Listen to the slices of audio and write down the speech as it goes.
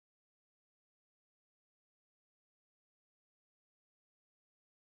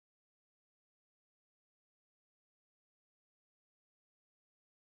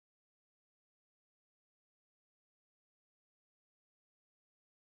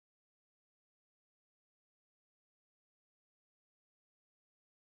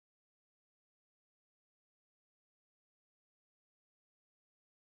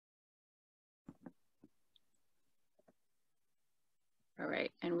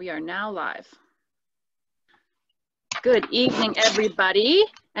right, and we are now live. Good evening, everybody,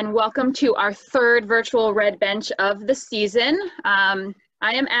 and welcome to our third virtual Red Bench of the season.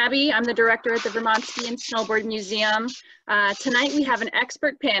 I am Abby. I'm the director at the Vermont Ski and Snowboard Museum. Tonight we have an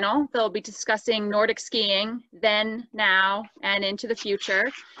expert panel that will be discussing Nordic skiing, then, now, and into the future.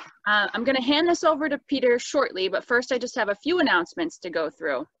 I'm going to hand this over to Peter shortly, but first I just have a few announcements to go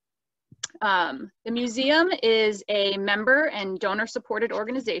through. The museum is a member and donor-supported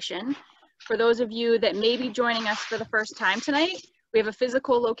organization. For those of you that may be joining us for the first time tonight, we have a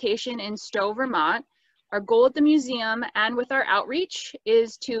physical location in Stowe, Vermont. Our goal at the museum and with our outreach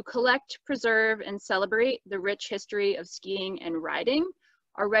is to collect, preserve, and celebrate the rich history of skiing and riding.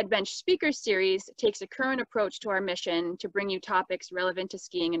 Our Red Bench Speaker Series takes a current approach to our mission to bring you topics relevant to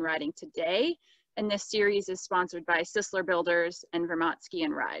skiing and riding today. And this series is sponsored by Sisler Builders and Vermont Ski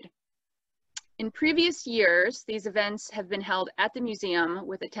and Ride. In previous years, these events have been held at the museum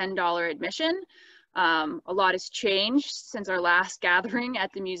with a $10 admission. A lot has changed since our last gathering at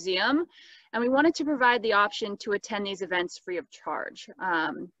the museum, and we wanted to provide the option to attend these events free of charge.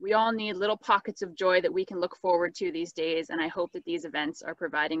 We all need little pockets of joy that we can look forward to these days, and I hope that these events are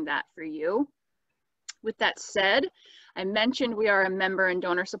providing that for you. With that said, I mentioned we are a member and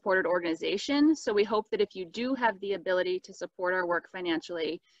donor supported organization, so we hope that if you do have the ability to support our work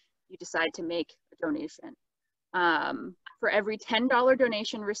financially, you decide to make a donation. For every $10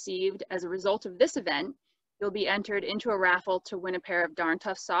 donation received as a result of this event, you'll be entered into a raffle to win a pair of Darn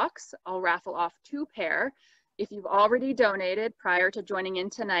Tough socks. I'll raffle off 2 pair. If you've already donated prior to joining in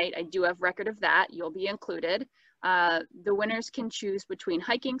tonight, I do have record of that, you'll be included. The winners can choose between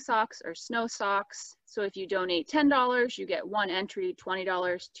hiking socks or snow socks. So if you donate $10, you get 1 entry,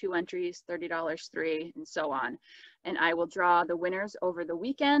 $20, 2 entries, $30, 3, and so on. And I will draw the winners over the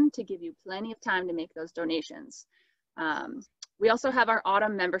weekend to give you plenty of time to make those donations. We also have our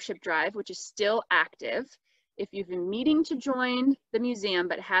autumn membership drive, which is still active. If you've been meaning to join the museum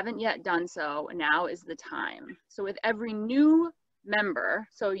but haven't yet done so, now is the time. So with every new member,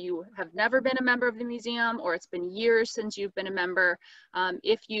 so you have never been a member of the museum or it's been years since you've been a member,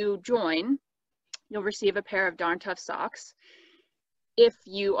 if you join, you'll receive a pair of Darn Tough socks. If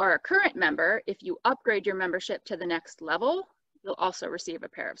you are a current member, if you upgrade your membership to the next level, you'll also receive a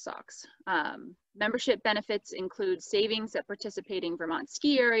pair of socks. Membership benefits include savings at participating Vermont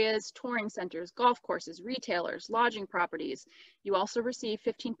ski areas, touring centers, golf courses, retailers, lodging properties. You also receive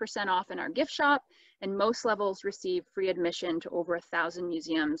 15% off in our gift shop, and most levels receive free admission to over 1,000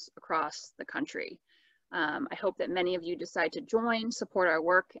 museums across the country. I hope that many of you decide to join, support our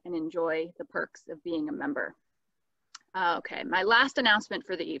work, and enjoy the perks of being a member. Okay, my last announcement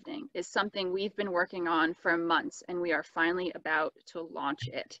for the evening is something we've been working on for months, and we are finally about to launch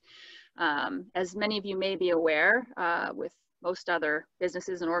it. As many of you may be aware, with most other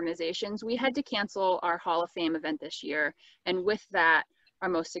businesses and organizations, we had to cancel our Hall of Fame event this year, and with that, our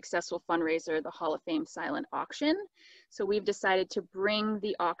most successful fundraiser, the Hall of Fame silent auction. So we've decided to bring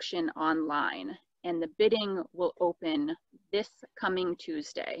the auction online, and the bidding will open this coming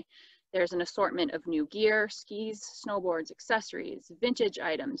Tuesday. There's an assortment of new gear, skis, snowboards, accessories, vintage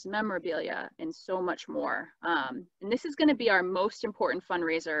items, memorabilia, and so much more. And this is going to be our most important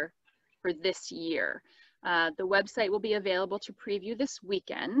fundraiser for this year. The website will be available to preview this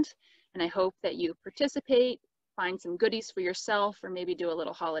weekend, and I hope that you participate, find some goodies for yourself, or maybe do a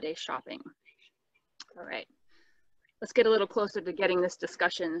little holiday shopping. All right. Let's get a little closer to getting this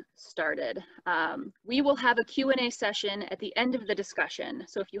discussion started. We will have a Q&A session at the end of the discussion.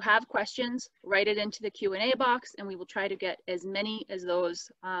 So if you have questions, write it into the Q&A box, and we will try to get as many as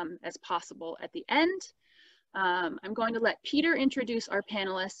those as possible at the end. I'm going to let Peter introduce our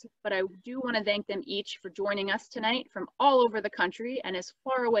panelists, but I do want to thank them each for joining us tonight from all over the country and as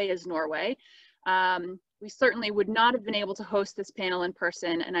far away as Norway. We certainly would not have been able to host this panel in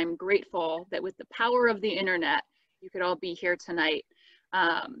person, and I'm grateful that with the power of the internet, you could all be here tonight.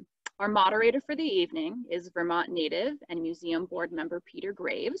 Our moderator for the evening is Vermont native and museum board member Peter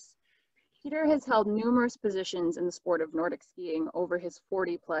Graves. Peter has held numerous positions in the sport of Nordic skiing over his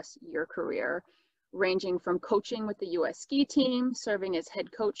 40-plus year career, ranging from coaching with the US ski team, serving as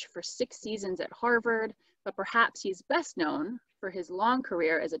head coach for 6 seasons at Harvard, but perhaps he's best known for his long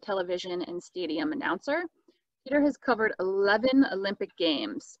career as a television and stadium announcer. Peter has covered 11 Olympic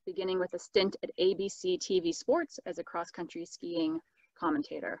Games, beginning with a stint at ABC TV Sports as a cross-country skiing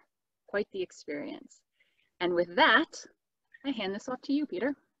commentator. Quite the experience. And with that, I hand this off to you,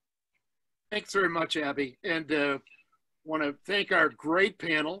 Peter. Thanks very much, Abby. And want to thank our great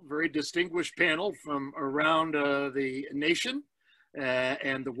panel, very distinguished panel from around the nation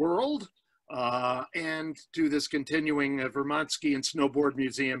and the world. and to this continuing Vermont Ski and Snowboard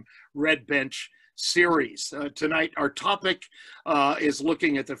Museum Red Bench series. Tonight, our topic is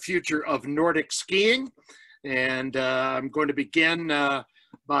looking at the future of Nordic skiing. And I'm going to begin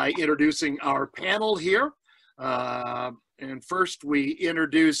by introducing our panel here. And first, we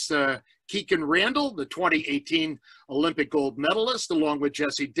introduce Kikkan Randall, the 2018 Olympic gold medalist, along with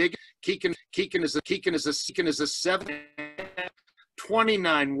Jesse Diggins. Kikkan is a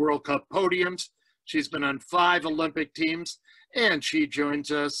 29 World Cup podiums. She's been on 5 Olympic teams, and she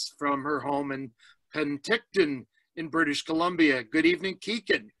joins us from her home in Penticton in British Columbia. Good evening,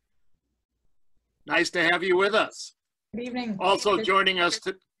 Kikkan. Nice to have you with us. Good evening. Also joining us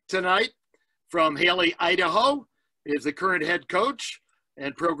tonight from Haley, Idaho, is the current head coach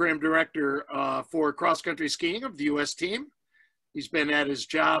and program director for cross-country skiing of the U.S. team. He's been at his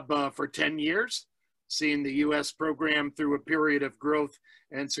job for 10 years, seeing the U.S. program through a period of growth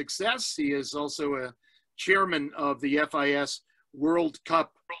and success. He is also a chairman of the FIS World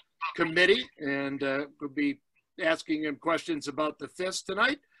Cup Committee, and we'll be asking him questions about the FIS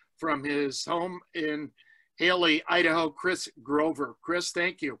tonight from his home in Haley, Idaho, Chris Grover. Chris,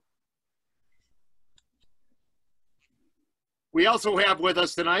 thank you. We also have with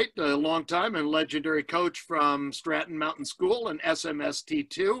us tonight a longtime and legendary coach from Stratton Mountain School and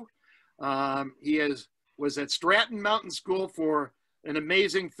SMST2. He was at Stratton Mountain School for an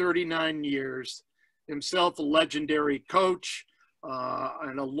amazing 39 years. Himself a legendary coach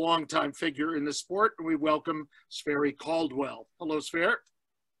and a longtime figure in the sport. We welcome Sverre Caldwell. Hello, Sverre.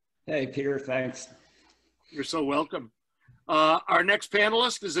 Hey, Peter, thanks. You're so welcome. Our next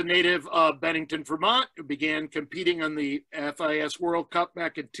panelist is a native of Bennington, Vermont, who began competing on the FIS World Cup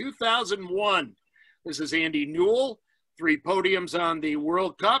back in 2001. This is Andy Newell, 3 podiums on the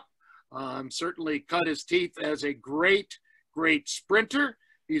World Cup. Certainly cut his teeth as a great sprinter.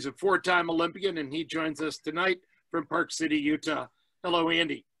 He's a 4-time Olympian, and he joins us tonight from Park City, Utah. Hello,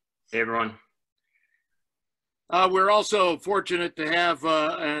 Andy. Hey, everyone. We're also fortunate to have,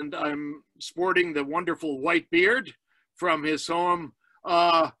 and I'm sporting the wonderful white beard from his home,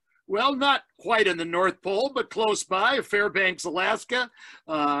 well, not quite in the North Pole, but close by, Fairbanks, Alaska.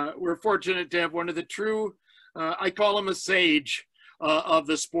 We're fortunate to have one of the true, I call him a sage of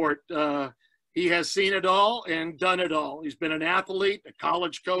the sport. He has seen it all and done it all. He's been an athlete, a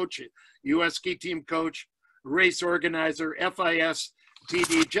college coach, a U.S. ski team coach, race organizer, FIS,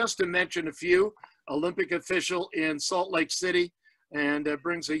 TD, just to mention a few, Olympic official in Salt Lake City, and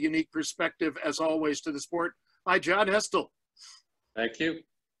brings a unique perspective, as always, to the sport. Hi, John Estle. Thank you.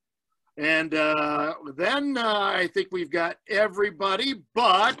 And then I think we've got everybody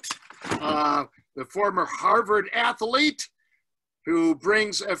but the former Harvard athlete who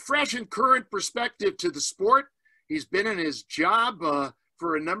brings a fresh and current perspective to the sport. He's been in his job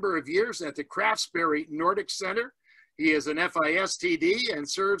for a number of years at the Craftsbury Nordic Center. He is an FIS TD and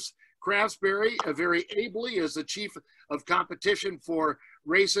serves Craftsbury very ably as the chief of competition for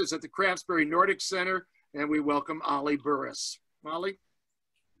races at the Craftsbury Nordic Center. And we welcome Ollie Burriss. Ollie?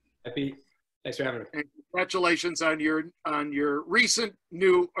 Happy. Thanks for having me. And congratulations on your recent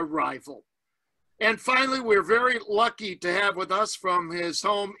new arrival. And finally, we're very lucky to have with us from his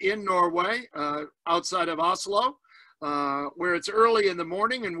home in Norway, outside of Oslo, where it's early in the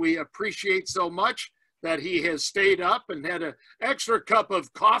morning, and we appreciate so much that he has stayed up and had an extra cup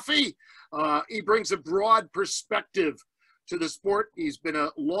of coffee. He brings a broad perspective to the sport. He's been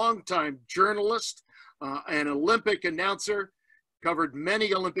a longtime journalist, an Olympic announcer, covered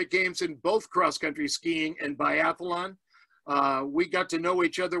many Olympic games in both cross-country skiing and biathlon. We got to know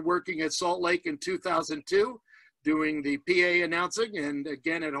each other working at Salt Lake in 2002, doing the PA announcing, and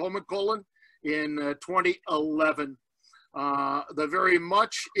again at Holmenkollen in 2011. The very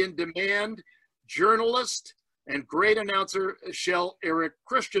much in demand journalist and great announcer, Kjell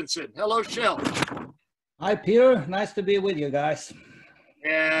Christiansen. Hello, Kjell. Hi, Peter. Nice to be with you guys.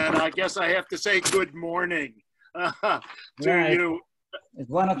 And I guess I have to say good morning to you. It's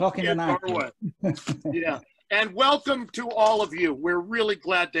 1 o'clock in the night. Yeah. And welcome to all of you. We're really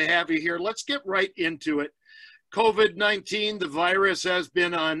glad to have you here. Let's get right into it. COVID-19, the virus, has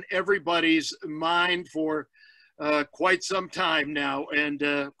been on everybody's mind for quite some time now. And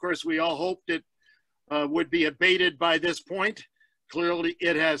of course, we all hoped it would be abated by this point. Clearly,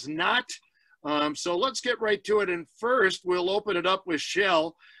 it has not. So let's get right to it. And first, we'll open it up with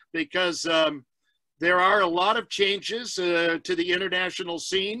Kjell, because there are a lot of changes to the international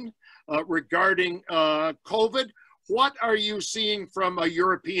scene regarding COVID. What are you seeing from a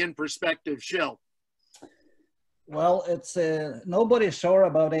European perspective, Kjell? Well, it's nobody's sure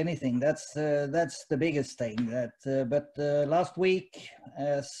about anything. That's the biggest thing. But last week,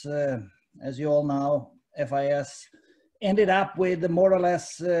 as As you all know, FIS ended up with the more or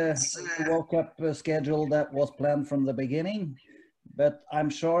less World Cup schedule that was planned from the beginning. But I'm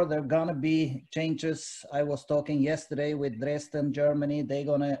sure there are going to be changes. I was talking yesterday with Dresden, Germany. They're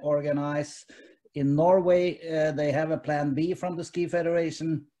going to organize. In Norway, they have a plan B from the Ski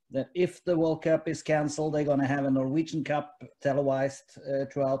Federation that if the World Cup is canceled, they're going to have a Norwegian Cup televised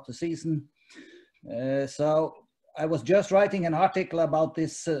throughout the season. So I was just writing an article about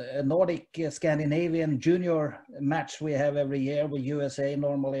this Nordic Scandinavian junior match we have every year where USA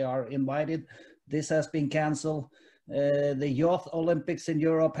normally are invited. This has been canceled. The Youth Olympics in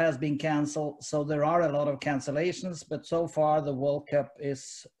Europe has been canceled. So there are a lot of cancellations, but so far the World Cup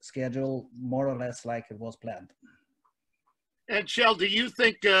is scheduled more or less like it was planned. And Kjell, do you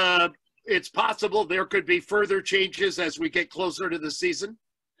think it's possible there could be further changes as we get closer to the season?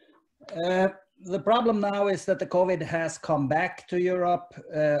 The problem now is that the COVID has come back to Europe.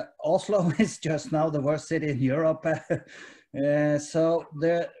 Oslo is just now the worst city in Europe. So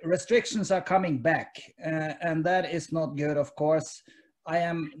the restrictions are coming back, and that is not good, of course. I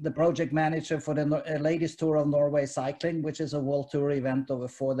am the project manager for the ladies tour of Norway cycling, which is a world tour event over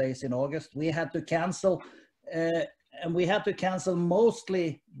 4 days in August. We had to cancel, and we had to cancel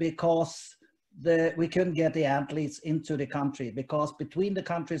mostly because we couldn't get the athletes into the country, because between the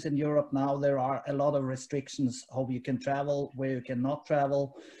countries in Europe now there are a lot of restrictions how you can travel, where you cannot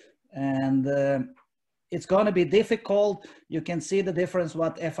travel, and it's going to be difficult. You can see the difference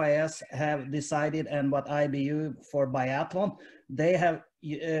what FIS have decided and what IBU for biathlon. They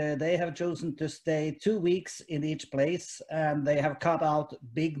have chosen to stay 2 weeks in each place, and they have cut out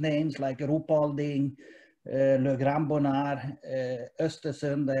big names like Ruhpolding, Le Grand Bonnard,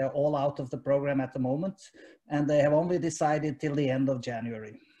 Östersund. They are all out of the program at the moment, and they have only decided till the end of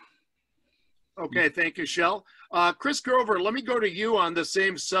January. Okay, thank you, Kjell. Chris Grover, let me go to you on the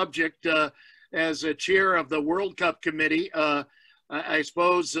same subject. As a chair of the World Cup Committee, I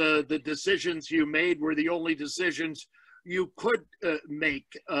suppose the decisions you made were the only decisions you could make.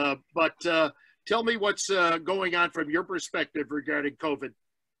 But tell me what's going on from your perspective regarding COVID.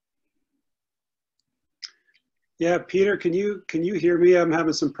 Yeah, Peter, can you hear me? I'm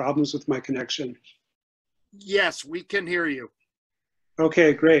having some problems with my connection. Yes, we can hear you.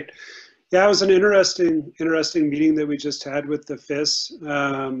 Okay, great. Yeah, it was an interesting meeting that we just had with the FIS.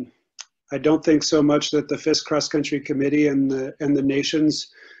 I don't think so much that the FIS Cross Country Committee and the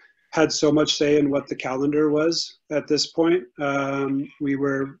nations had so much say in what the calendar was at this point.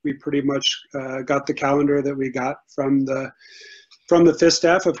 We pretty much got the calendar that we got from the FIS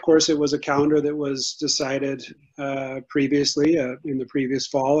staff. Of course, it was a calendar that was decided previously in the previous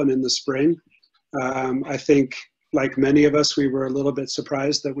fall and in the spring. I think, like many of us, we were a little bit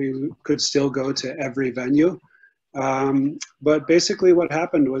surprised that we could still go to every venue. But basically what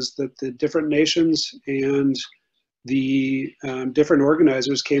happened was that the different nations and the different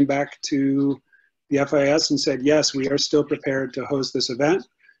organizers came back to the FIS and said, yes, we are still prepared to host this event.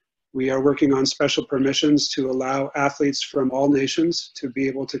 We are working on special permissions to allow athletes from all nations to be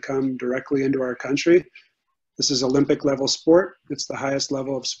able to come directly into our country. This is Olympic level sport. It's the highest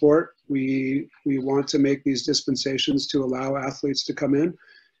level of sport. We want to make these dispensations to allow athletes to come in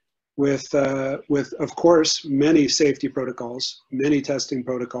with of course, many safety protocols, many testing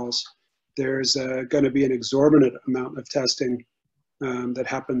protocols. There's going to be an exorbitant amount of testing that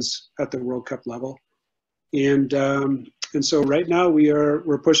happens at the World Cup level. And so right now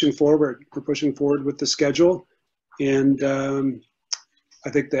we're pushing forward. We're pushing forward with the schedule. And I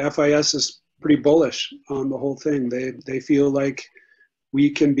think the FIS is pretty bullish on the whole thing. They feel like we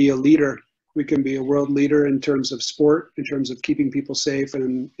can be a leader. We can be a world leader in terms of sport, in terms of keeping people safe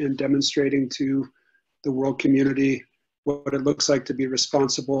and demonstrating to the world community what it looks like to be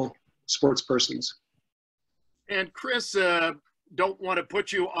responsible sports persons. And Chris, don't want to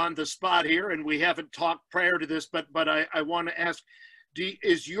put you on the spot here, and we haven't talked prior to this, but I want to ask,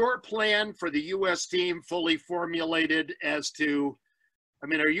 is your plan for the U.S. team fully formulated as to, I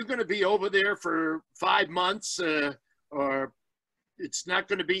mean, are you going to be over there for 5 months, or it's not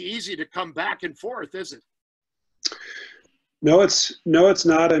going to be easy to come back and forth, is it? No, it's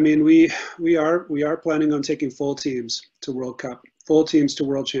not. I mean, we are planning on taking full teams to World Cup, full teams to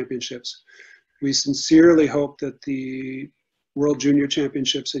World Championships. We sincerely hope that the World Junior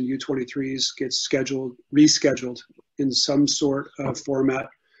Championships and U23s get rescheduled in some sort of format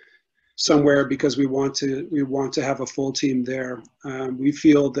somewhere, because we want to have a full team there. We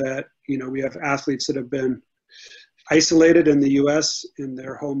feel that, you know, we have athletes that have been isolated in the U.S. in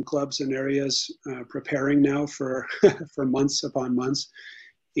their home clubs and areas, preparing now for for months upon months,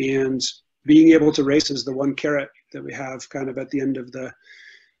 and being able to race is the one carrot that we have kind of at the end of the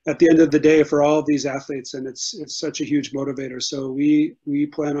at the end of the day for all of these athletes, and it's such a huge motivator. So we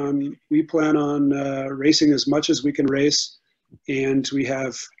plan on racing as much as we can race, and we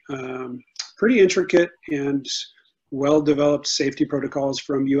have pretty intricate and well-developed safety protocols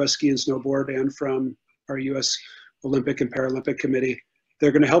from U.S. Ski and Snowboard and from our U.S. Olympic and Paralympic Committee.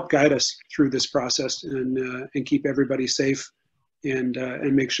 They're going to help guide us through this process and keep everybody safe and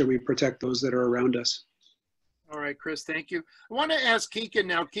make sure we protect those that are around us. All right, Chris, thank you. I want to ask Kikkan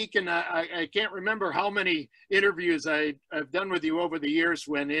now. Kikkan, I can't remember how many interviews I've done with you over the years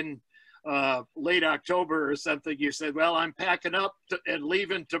when in late October or something, you said, well, I'm packing up and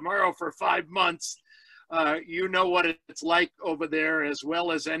leaving tomorrow for 5 months. You know what it's like over there as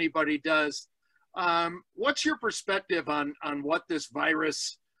well as anybody does. What's your perspective on what this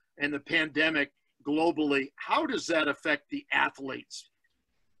virus and the pandemic globally, how does that affect the athletes?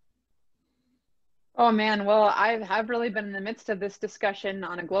 Oh man, well, I've really been in the midst of this discussion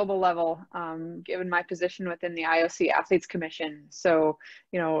on a global level, given my position within the IOC Athletes Commission. So,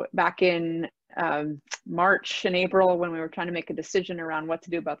 back in March and April, when we were trying to make a decision around what to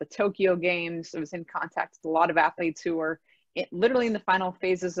do about the Tokyo Games, I was in contact with a lot of athletes who were literally in the final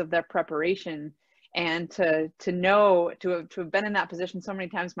phases of their preparation. And to have been in that position so many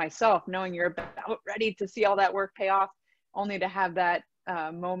times myself, knowing you're about ready to see all that work pay off, only to have that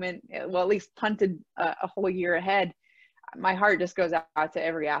moment, well, at least punted a whole year ahead, my heart just goes out to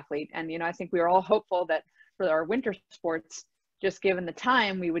every athlete. And, I think we were all hopeful that for our winter sports, just given the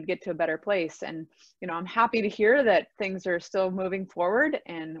time, we would get to a better place. And, I'm happy to hear that things are still moving forward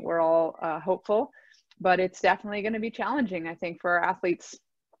and we're all hopeful, but it's definitely going to be challenging, I think, for our athletes.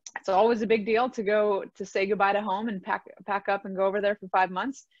 It's always a big deal to say goodbye to home and pack up and go over there for 5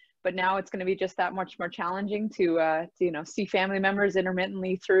 months. But now it's going to be just that much more challenging to see family members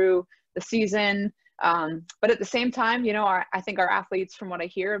intermittently through the season. But at the same time, I think our athletes, from what I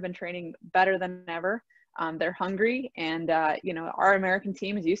hear, have been training better than ever. They're hungry, and our American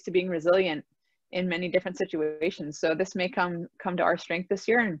team is used to being resilient in many different situations. So this may come to our strength this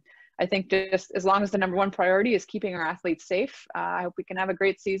year. And I think just as long as the number one priority is keeping our athletes safe, I hope we can have a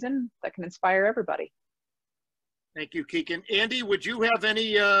great season that can inspire everybody. Thank you, Kikkan. Andy, would you have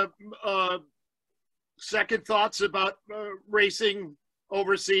any second thoughts about racing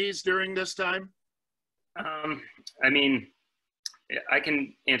overseas during this time? I mean, I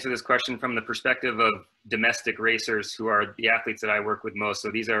can answer this question from the perspective of domestic racers who are the athletes that I work with most.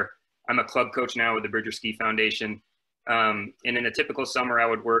 So I'm a club coach now with the Bridger Ski Foundation. And in a typical summer, I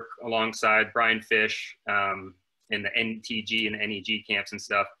would work alongside Brian Fish in the NTG and NEG camps and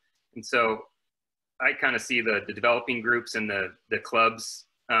stuff. And so I kind of see the developing groups and the clubs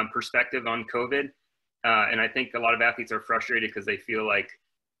perspective on COVID. And I think a lot of athletes are frustrated because they feel like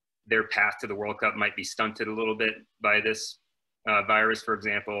their path to the World Cup might be stunted a little bit by this virus, for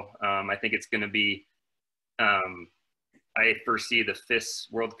example. I think it's going to be, I foresee the FIS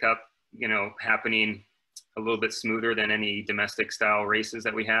World Cup, happening a little bit smoother than any domestic style races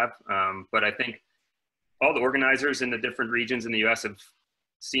that we have. But I think all the organizers in the different regions in the US have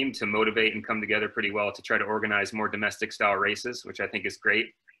seemed to motivate and come together pretty well to try to organize more domestic style races, which I think is great.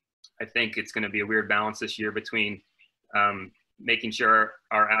 I think it's going to be a weird balance this year between making sure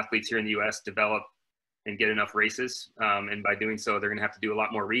our athletes here in the US develop and get enough races. And by doing so, they're going to have to do a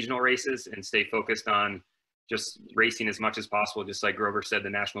lot more regional races and stay focused on just racing as much as possible, just like Grover said the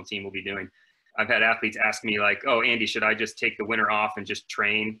national team will be doing. I've had athletes ask me like, oh, Andy, should I just take the winter off and just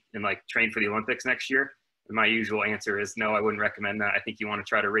train for the Olympics next year? And my usual answer is no, I wouldn't recommend that. I think you want to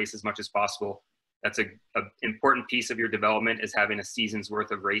try to race as much as possible. That's a important piece of your development, is having a season's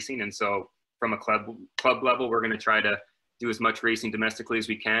worth of racing. And so from a club level, we're going to try to do as much racing domestically as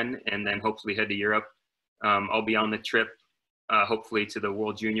we can, and then hopefully head to Europe. I'll be on the trip, hopefully to the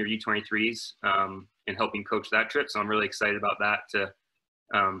World Junior U23s and helping coach that trip. So I'm really excited about that to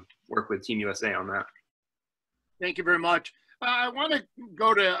work with Team USA on that. Thank you very much. I want to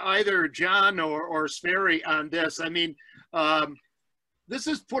go to either John or Sverre on this. I mean, this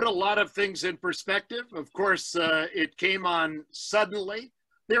has put a lot of things in perspective. Of course, it came on suddenly.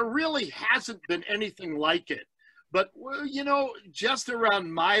 There really hasn't been anything like it. But, just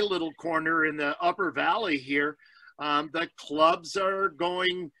around my little corner in the Upper Valley here, the clubs are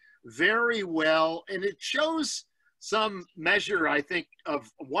going very well. And it shows some measure, I think, of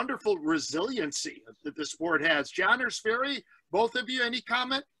wonderful resiliency that the sport has. John or Sverre, both of you, any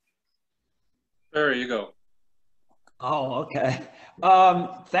comment? Sverre, you go. Oh, okay.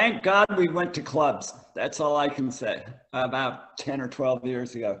 Thank God we went to clubs. That's all I can say. About 10 or 12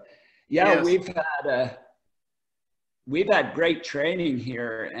 years ago. Yeah, yes. We've had great training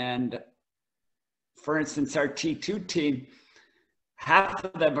here. And for instance, our T2 team half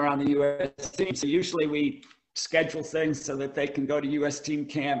of them are on the U.S. team. So usually we schedule things so that they can go to U.S. team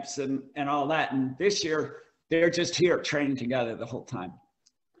camps and all that. And this year, they're just here training together the whole time.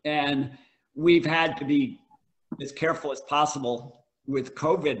 And we've had to be as careful as possible with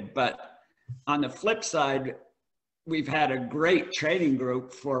COVID. But on the flip side, we've had a great training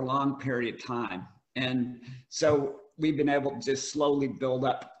group for a long period of time. And so we've been able to just slowly build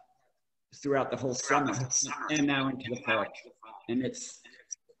up throughout the whole summer and now into the fall. And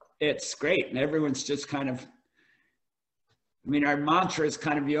it's great. And everyone's just kind of, I mean, our mantra is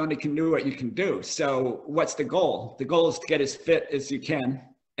kind of, you only can do what you can do. So what's the goal? The goal is to get as fit as you can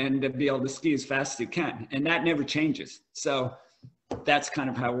and to be able to ski as fast as you can. And that never changes. So that's kind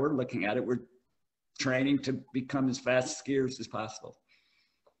of how we're looking at it. We're training to become as fast skiers as possible.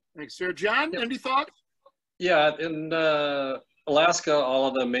 Thanks, sir. John, any thoughts? Yeah, in Alaska, all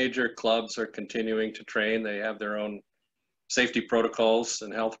of the major clubs are continuing to train. They have their own safety protocols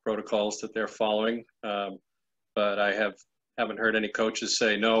and health protocols that they're following. But I haven't heard any coaches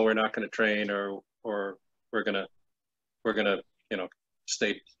say, no, we're not going to train, or we're gonna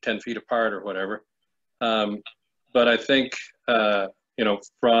stay 10 feet apart or whatever. But I think from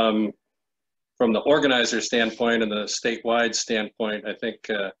the organizer standpoint and the statewide standpoint, I think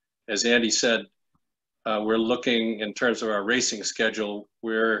as Andy said, we're looking in terms of our racing schedule.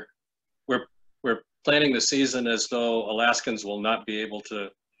 We're planning the season as though Alaskans will not be able to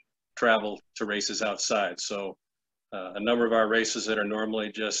travel to races outside. So a number of our races that are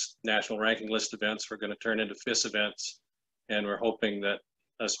normally just national ranking list events, we're going to turn into FIS events. And we're hoping that,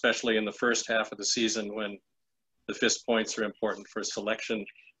 especially in the first half of the season, when the FIS points are important for selection,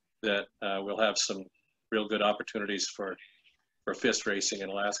 that we'll have some real good opportunities for FIS racing in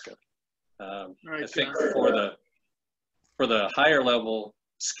Alaska. Right, I think for the higher level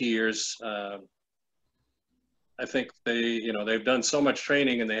skiers, I think they've done so much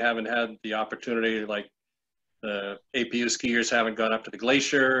training and they haven't had the opportunity, like the APU skiers haven't gone up to the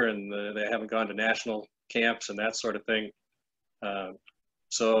glacier and they haven't gone to national camps and that sort of thing.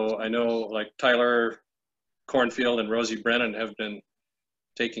 So I know like Tyler Cornfield and Rosie Brennan have been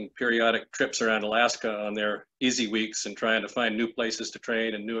taking periodic trips around Alaska on their easy weeks and trying to find new places to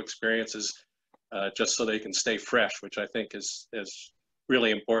train and new experiences just so they can stay fresh, which I think is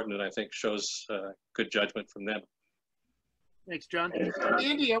really important and I think shows good judgment from them. Thanks, John.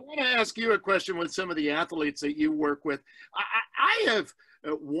 Andy, I want to ask you a question with some of the athletes that you work with. I have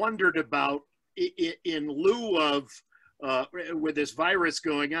wondered about, in lieu of with this virus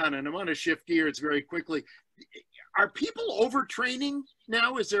going on, and I want to shift gears very quickly, are people overtraining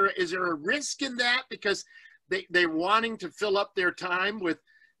now? Is there a risk in that because they're wanting to fill up their time with,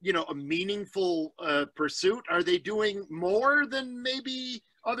 a meaningful pursuit? Are they doing more than maybe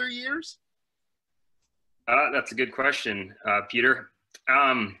other years? That's a good question, Peter.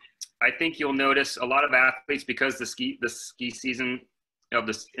 I think you'll notice a lot of athletes, because the ski season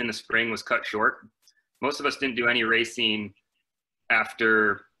in the spring was cut short. Most of us didn't do any racing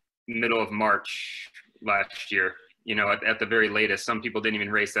after middle of March last year, at the very latest. Some people didn't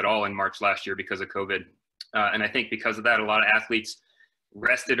even race at all in March last year because of COVID. And I think because of that, a lot of athletes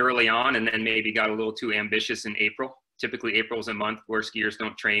rested early on and then maybe got a little too ambitious in April. Typically April's a month where skiers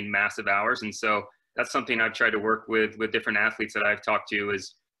don't train massive hours. And so that's something I've tried to work with different athletes that I've talked to,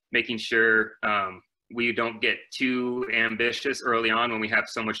 is making sure we don't get too ambitious early on when we have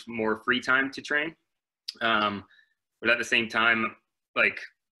so much more free time to train. But at the same time, like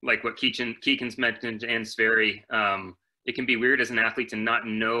what Kikkan's mentioned and Sverre, it can be weird as an athlete to not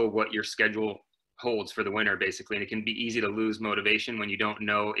know what your schedule holds for the winter, basically. And it can be easy to lose motivation when you don't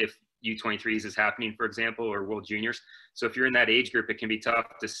know if U23s is happening, for example, or World Juniors. So if you're in that age group, it can be tough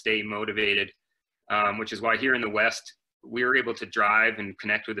to stay motivated, which is why here in the West, we were able to drive and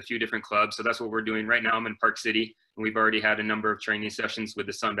connect with a few different clubs. So that's what we're doing right now. I'm in Park City, and we've already had a number of training sessions with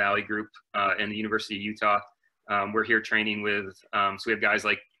the Sun Valley group and the University of Utah. We're here training with, so we have guys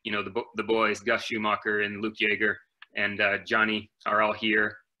like, the boys, Gus Schumacher and Luke Yeager and Johnny are all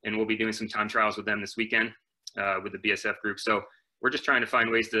here, and we'll be doing some time trials with them this weekend with the BSF group. So we're just trying to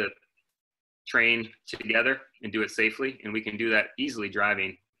find ways to train together and do it safely, and we can do that easily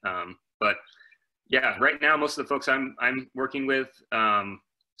driving. But yeah, right now, most of the folks I'm working with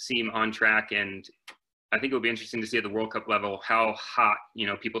seem on track, and I think it'll be interesting to see at the World Cup level how hot,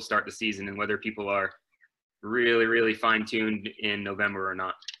 people start the season and whether people are really, really fine-tuned in November or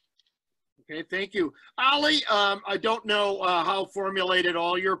not. Okay, thank you. Ollie, I don't know how formulated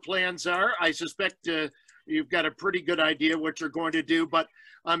all your plans are. I suspect you've got a pretty good idea what you're going to do, but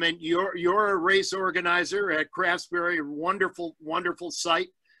I mean, you're a race organizer at Craftsbury, wonderful, wonderful site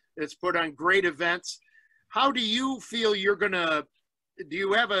that's put on great events. How do you feel you're going to do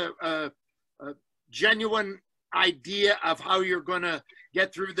you have a genuine idea of how you're going to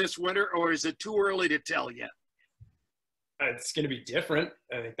get through this winter, or is it too early to tell yet? It's going to be different.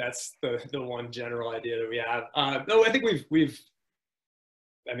 I think that's the one general idea that we have. No, I think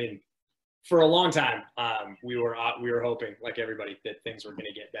I mean, for a long time, we were hoping, like everybody, that things were going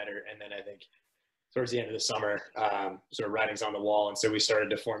to get better. And then I think towards the end of the summer, sort of writing's on the wall. And so we started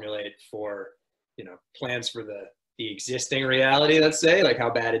to formulate for, plans for the existing reality, let's say, like how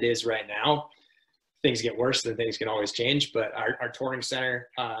bad it is right now. Things get worse, then things can always change. But our touring center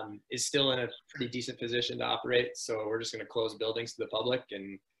is still in a pretty decent position to operate. So we're just going to close buildings to the public,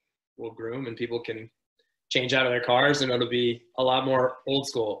 and we'll groom, and people can change out of their cars, and it'll be a lot more old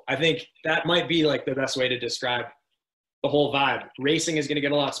school. I think that might be like the best way to describe the whole vibe. Racing is going to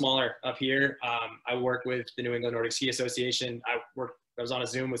get a lot smaller up here. I work with the New England Nordic Ski Association. I was on a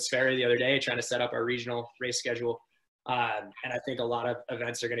Zoom with Sverre the other day trying to set up our regional race schedule. And I think a lot of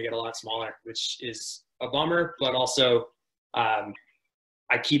events are going to get a lot smaller, which is a bummer, but also I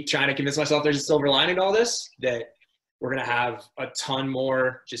keep trying to convince myself there's a silver lining to all this, that we're going to have a ton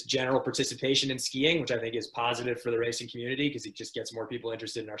more just general participation in skiing, which I think is positive for the racing community because it just gets more people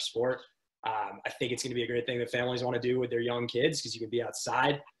interested in our sport. I think it's going to be a great thing that families want to do with their young kids because you can be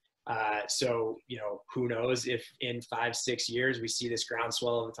outside. So, who knows if in 5-6 years we see this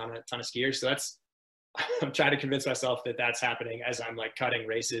groundswell of a ton of skiers. So I'm trying to convince myself that that's happening as I'm like cutting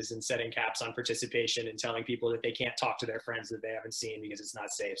races and setting caps on participation and telling people that they can't talk to their friends that they haven't seen because it's not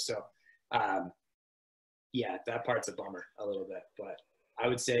safe. So, yeah, that part's a bummer a little bit, but I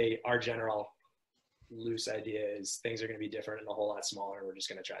would say our general loose idea is things are going to be different and a whole lot smaller. We're just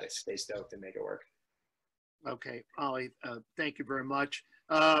going to try to stay stoked and make it work. Okay, Ollie, thank you very much.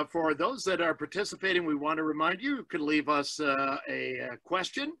 For those that are participating, we want to remind you could leave us a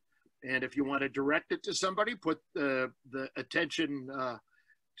question. And if you want to direct it to somebody, put the attention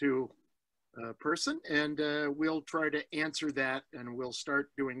to a person, and we'll try to answer that, and we'll start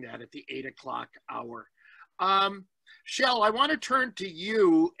doing that at the 8 o'clock hour. Kjell, I want to turn to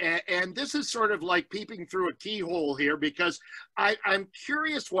you, and this is sort of like peeping through a keyhole here, because I'm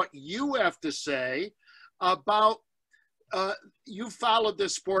curious what you have to say about, you followed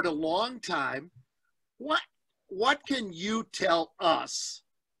this sport a long time. What can you tell us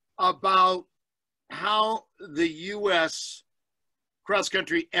about how the U.S.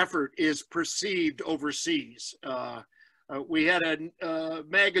 cross-country effort is perceived overseas? We had a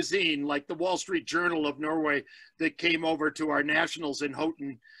magazine like the Wall Street Journal of Norway that came over to our nationals in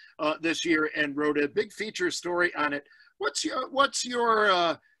Houghton this year and wrote a big feature story on it. What's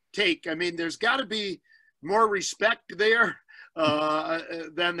your take? I mean, there's got to be more respect there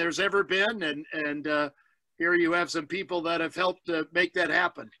than there's ever been, and here you have some people that have helped make that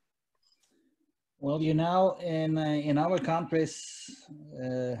happen. Well, in our countries,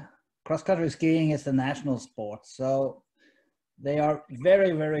 cross-country skiing is the national sport. So they are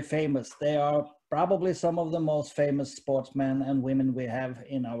very, very famous. They are probably some of the most famous sportsmen and women we have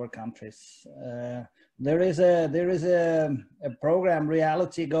in our countries. There is a program,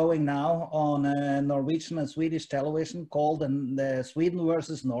 reality, going now on Norwegian and Swedish television called the Sweden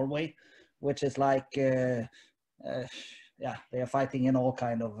versus Norway, which is like, yeah, they are fighting in all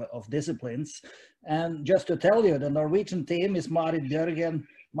kind of disciplines. And just to tell you, the Norwegian team is Marit Bjørgen,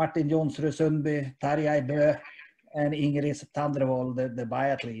 Martin Jonsrud Sundby, Tarjei Bø, and Ingrid Tandrevold, the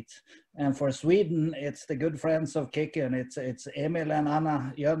biathlete. And for Sweden, it's the good friends of Kikkan. It's Emil and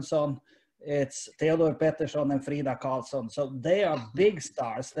Anna Jönsson. It's Theodor Pettersson and Frida Karlsson. So they are big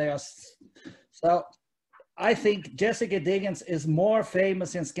stars. So I think Jessica Diggins is more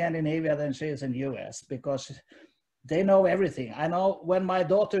famous in Scandinavia than she is in US because they know everything. I know when my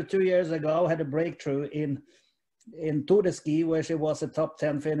daughter 2 years ago had a breakthrough in Tour de Ski where she was a top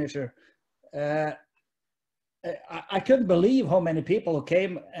 10 finisher, I couldn't believe how many people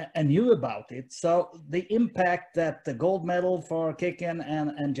came and knew about it. So the impact that the gold medal for Kikkan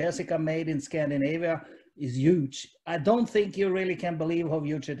and Jessica made in Scandinavia is huge. I don't think you really can believe how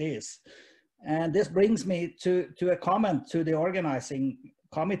huge it is. And this brings me to a comment to the organizing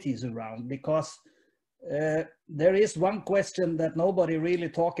committees around, because there is one question that nobody really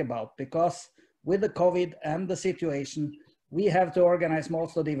talk about, because with the COVID and the situation, we have to organize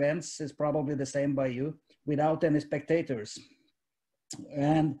most of the events, it's probably the same by you, without any spectators.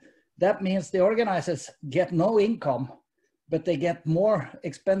 And that means the organizers get no income, but they get more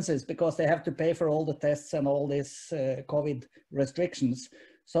expenses because they have to pay for all the tests and all these COVID restrictions.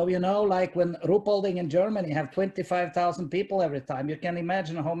 So, you know, like when Ruhpolding in Germany have 25,000 people every time, you can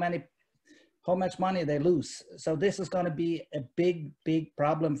imagine how much money they lose. So this is going to be a big, big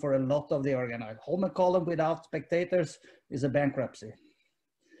problem for a lot of the organizers. Holmenkollen without spectators is a bankruptcy.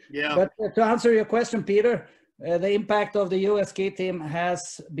 Yeah. But to answer your question, Peter, the impact of the U.S. ski team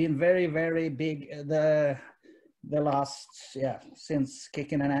has been very, very big. The last, since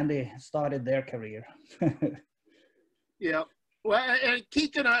Kikkan and Andy started their career. Yeah. Well, and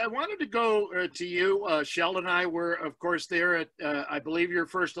Kikkan, I wanted to go to you. Kjell and I were, of course, there at, I believe your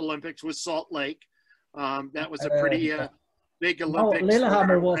first Olympics was Salt Lake. That was a pretty big Olympics.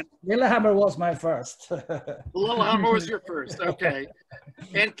 Lillehammer was my first. Lillehammer was your first, okay.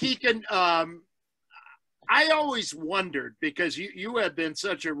 And Kikkan, I always wondered, because you have been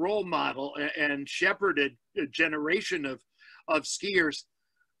such a role model and shepherded a generation of skiers.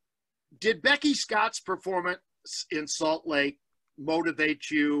 Did Becky Scott's performance in Salt Lake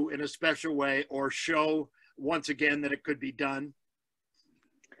motivate you in a special way, or show once again that it could be done?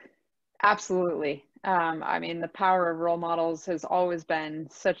 Absolutely. I mean, the power of role models has always been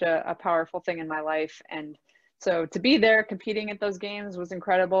such a powerful thing in my life. And so to be there competing at those games was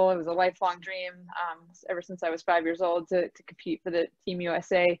incredible. It was a lifelong dream ever since I was 5 years old to compete for the Team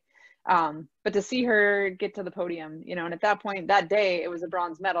USA. But to see her get to the podium, you know, and at that point, that day, it was a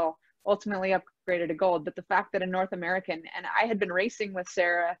bronze medal, ultimately upgraded to gold. But the fact that a North American, and I had been racing with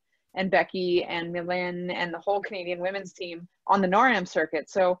Sarah and Becky and Millen and the whole Canadian women's team on the NORAM circuit.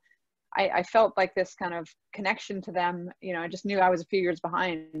 So I felt like this kind of connection to them. You know, I just knew I was a few years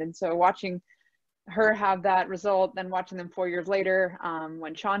behind. And so watching her have that result, then watching them 4 years later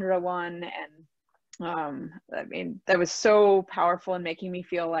when Chandra won, and I mean, that was so powerful in making me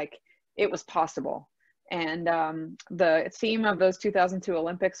feel like it was possible. And the theme of those 2002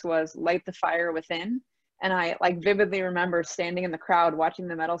 Olympics was light the fire within. And I like vividly remember standing in the crowd watching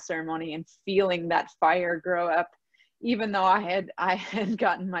the medal ceremony and feeling that fire grow up. Even though I had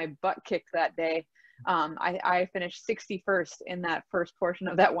gotten my butt kicked that day, I finished 61st in that first portion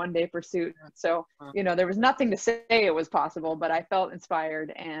of that one-day pursuit. So, you know, there was nothing to say it was possible, but I felt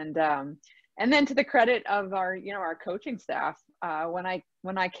inspired. And then to the credit of our, you know, our coaching staff, when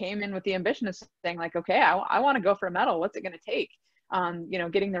I came in with the ambition of saying like, okay, I want to go for a medal. What's it going to take? You know,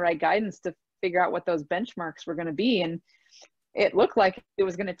 getting the right guidance to figure out what those benchmarks were going to be. And it looked like it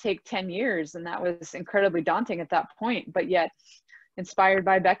was going to take 10 years. And that was incredibly daunting at that point, but yet inspired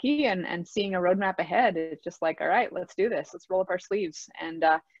by Becky and seeing a roadmap ahead, it's just like, all right, let's do this. Let's roll up our sleeves. And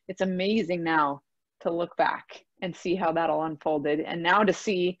it's amazing now to look back and see how that all unfolded. And now to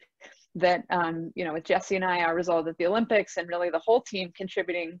see that, you know, with Jesse and I, our result at the Olympics and really the whole team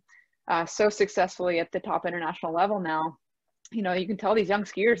contributing so successfully at the top international level now, you know, you can tell these young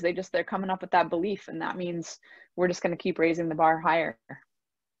skiers, they're coming up with that belief, and that means we're just going to keep raising the bar higher.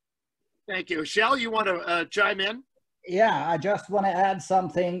 Thank you. Kjell, you want to chime in? Yeah, I just want to add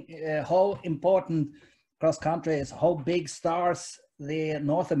something. How important cross country is, how big stars the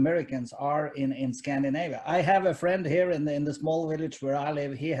North Americans are in Scandinavia. I have a friend here in the small village where I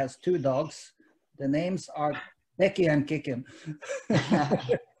live. He has 2 dogs. The names are Becky and Kikkan.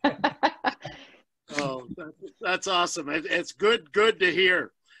 Oh, that's awesome. It's good to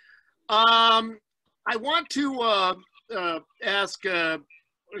hear. I want to ask,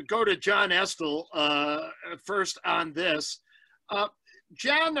 go to John Estle first on this.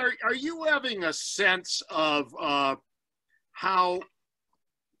 John, are you having a sense of how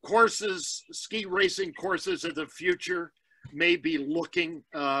ski racing courses of the future may be looking?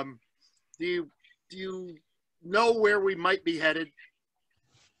 Do you know where we might be headed?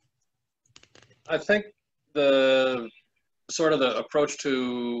 I think the sort of the approach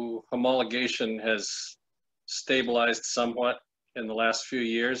to homologation has stabilized somewhat in the last few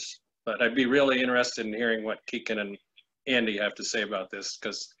years, but I'd be really interested in hearing what Kikkan and Andy have to say about this,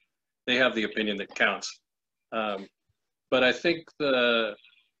 because they have the opinion that counts. But I think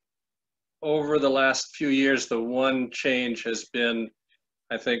over the last few years, the one change has been,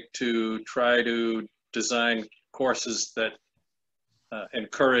 I think, to try to design courses that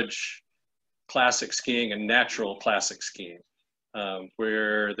encourage classic skiing and natural classic skiing,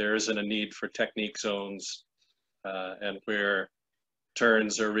 where there isn't a need for technique zones and where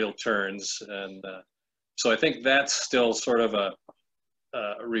turns are real turns. And so I think that's still sort of a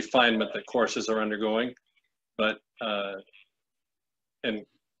refinement that courses are undergoing. But, and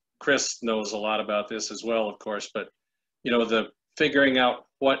Chris knows a lot about this as well, of course, but, you know, the figuring out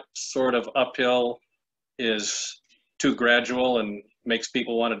what sort of uphill is too gradual and makes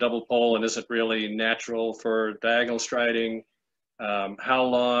people want to double pole and isn't really natural for diagonal striding. How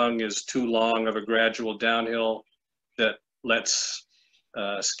long is too long of a gradual downhill that lets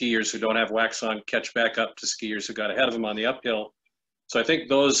skiers who don't have wax on catch back up to skiers who got ahead of them on the uphill. So I think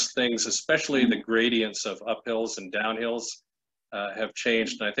those things, especially the gradients of uphills and downhills, have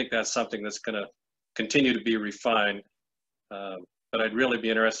changed. And I think that's something that's going to continue to be refined. I'd really be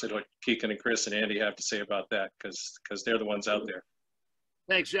interested in what Kikkan and Chris and Andy have to say about that, because they're the ones out there.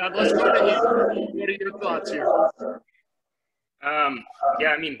 Thanks, John. Let's go to Andy. What are your thoughts here? Yeah,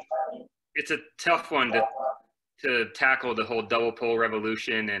 I mean, it's a tough one to tackle, the whole double pole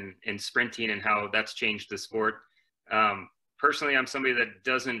revolution and sprinting and how that's changed the sport. Personally, I'm somebody that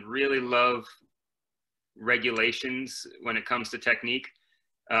doesn't really love regulations when it comes to technique.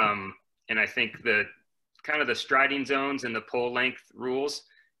 And I think that kind of the striding zones and the pole length rules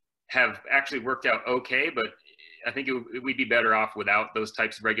have actually worked out okay, but I think we'd be better off without those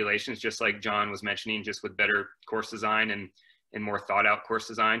types of regulations, just like John was mentioning, just with better course design and more thought out course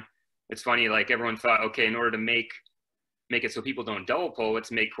design. It's funny, like everyone thought, okay, in order to make it so people don't double pole, let's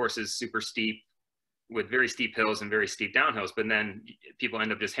make courses super steep with very steep hills and very steep downhills, but then people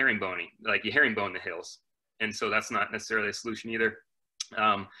end up just herringboning, like you herringbone the hills. And so that's not necessarily a solution either.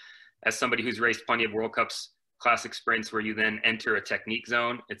 As somebody who's raced plenty of World Cups, classic sprints where you then enter a technique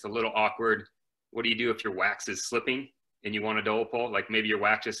zone, it's a little awkward. What do you do if your wax is slipping and you want to double pole? Like maybe your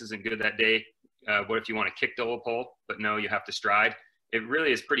wax just isn't good that day. What if you want to kick double pole, but no, you have to stride? It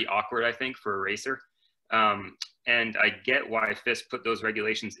really is pretty awkward, I think, for a racer. And I get why FIS put those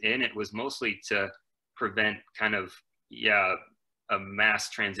regulations in. It was mostly to prevent kind of, a mass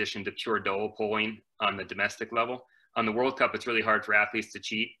transition to pure double poling on the domestic level. On the World Cup, it's really hard for athletes to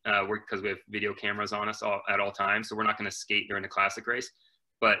cheat because we have video cameras on us at all times. So we're not going to skate during the classic race.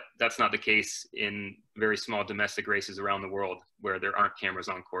 But that's not the case in very small domestic races around the world where there aren't cameras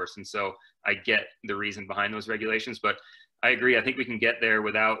on course. And so I get the reason behind those regulations, but I agree. I think we can get there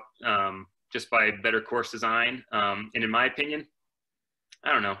without just by better course design. And in my opinion,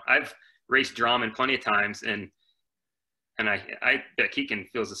 I don't know, I've raced Drammen plenty of times, and I bet Kikkan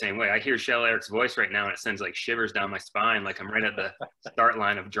feels the same way. I hear Kjell Erik's voice right now and it sends like shivers down my spine, like I'm right at the start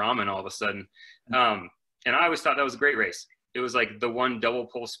line of Drammen all of a sudden. And I always thought that was a great race. It was like the one double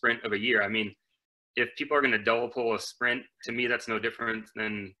pole sprint of a year. I mean, if people are going to double pole a sprint, to me, that's no different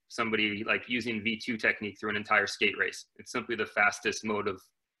than somebody like using V2 technique through an entire skate race. It's simply the fastest mode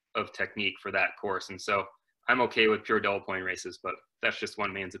of technique for that course. And so I'm okay with pure double poling races, but that's just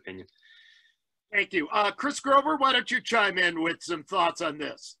one man's opinion. Thank you. Chris Grover, why don't you chime in with some thoughts on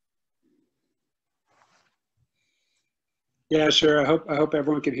this? Yeah, sure. I hope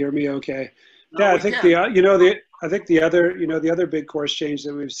everyone can hear me okay. No, yeah, I think the other big course change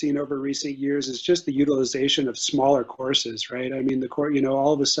that we've seen over recent years is just the utilization of smaller courses, right? I mean,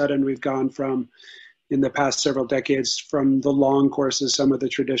 all of a sudden we've gone from, in the past several decades, from the long courses, some of the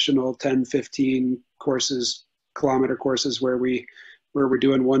traditional 10, 15 kilometer courses where we're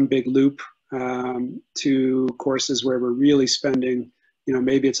doing one big loop, to courses where we're really spending,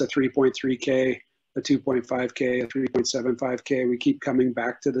 maybe it's a 3.3K, a 2.5K, a 3.75K. We keep coming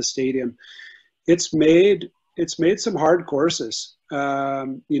back to the stadium. It's made some hard courses,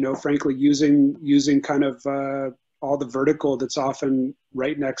 frankly, using kind of all the vertical that's often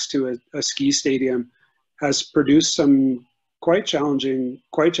right next to a ski stadium has produced some quite challenging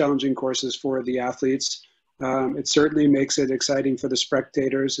courses for the athletes. It certainly makes it exciting for the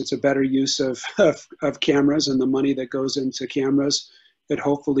spectators. It's a better use of cameras and the money that goes into cameras. It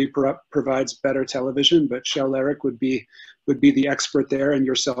hopefully provides better television, but Kjell Erik would be the expert there, and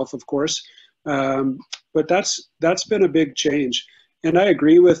yourself, of course. But that's been a big change. And I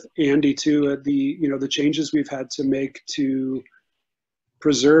agree with Andy too, the changes we've had to make to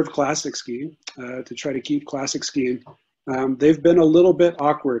preserve classic skiing, to try to keep classic skiing. They've been a little bit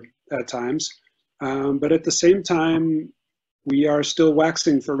awkward at times. But at the same time, we are still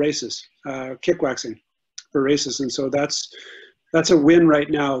waxing for races, kick waxing for races. And so that's a win right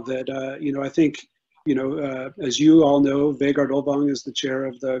now that, I think, as you all know, Vegard Olvang is the chair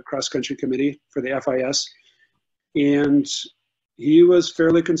of the cross-country committee for the FIS. And he was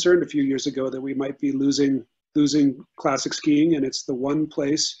fairly concerned a few years ago that we might be losing classic skiing. And it's the one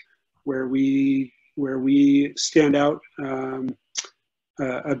place where we stand out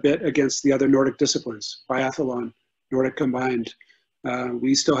a bit against the other Nordic disciplines, biathlon, Nordic combined.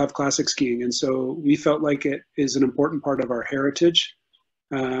 We still have classic skiing. And so we felt like it is an important part of our heritage,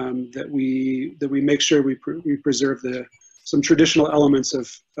 that we make sure we preserve some traditional elements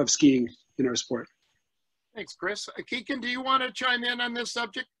of skiing in our sport. Thanks, Chris. Kikkan, do you want to chime in on this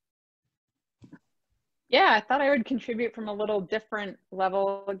subject? Yeah, I thought I would contribute from a little different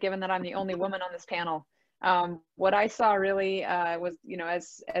level, given that I'm the only woman on this panel. What I saw really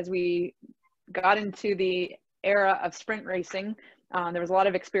was, as we got into the era of sprint racing, there was a lot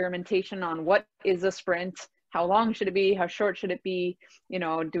of experimentation on what is a sprint, how long should it be, how short should it be,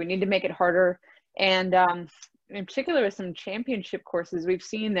 do we need to make it harder? And in particular with some championship courses, we've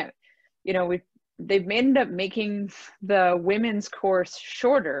seen that, they've ended up making the women's course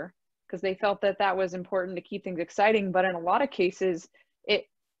shorter because they felt that that was important to keep things exciting. But in a lot of cases, it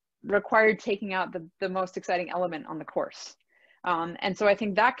required taking out the most exciting element on the course. And so I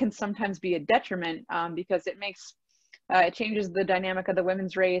think that can sometimes be a detriment because it makes, it changes the dynamic of the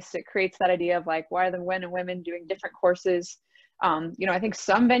women's race. It creates that idea of like, why are the men and women doing different courses? You know, I think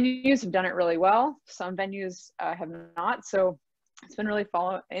some venues have done it really well. Some venues have not. So it's been really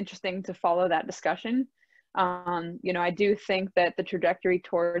interesting to follow that discussion. You know, I do think that the trajectory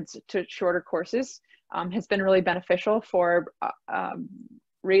towards shorter courses has been really beneficial for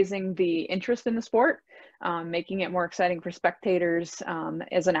raising the interest in the sport, making it more exciting for spectators.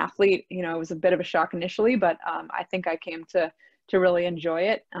 As an athlete, you know, it was a bit of a shock initially, but I think I came to really enjoy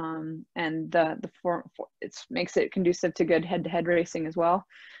it. And it makes it conducive to good head-to-head racing as well.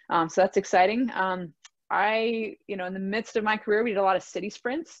 So that's exciting. You know, in the midst of my career, we did a lot of city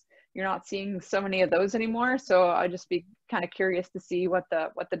sprints. You're not seeing so many of those anymore. So I'll just be kind of curious to see what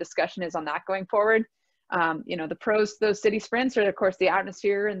the discussion is on that going forward. You know, the pros to those city sprints are, of course, the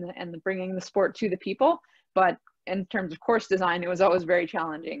atmosphere and the bringing the sport to the people. But in terms of course design, it was always very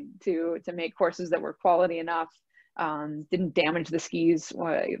challenging to make courses that were quality enough, didn't damage the skis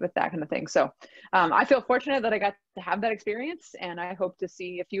with that kind of thing. So I feel fortunate that I got to have that experience, and I hope to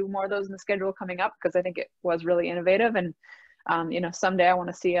see a few more of those in the schedule coming up because I think it was really innovative. And you know, someday I want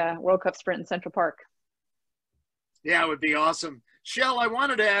to see a World Cup sprint in Central Park. Yeah, it would be awesome. Kjell, I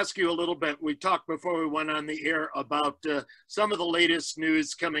wanted to ask you a little bit. We talked before we went on the air about some of the latest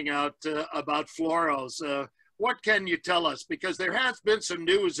news coming out about fluoros. What can you tell us? Because there has been some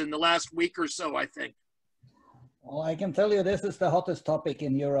news in the last week or so, I think. Well, I can tell you this is the hottest topic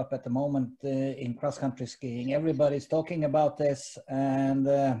in Europe at the moment in cross-country skiing. Everybody's talking about this, and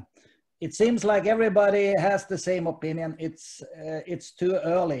it seems like everybody has the same opinion. It's too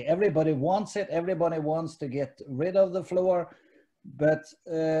early. Everybody wants it. Everybody wants to get rid of the fluor, but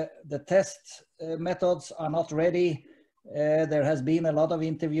the test methods are not ready. There has been a lot of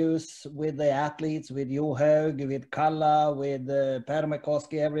interviews with the athletes, with Johaug, with Kalla, with Per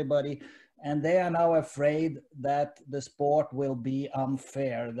McCoskey, everybody. And they are now afraid that the sport will be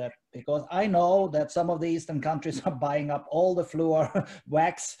unfair. That because I know that some of the Eastern countries are buying up all the fluor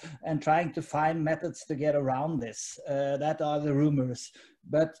wax and trying to find methods to get around this. That are the rumors.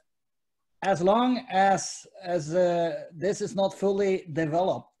 But as long as this is not fully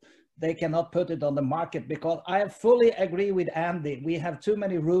developed, they cannot put it on the market, because I fully agree with Andy. We have too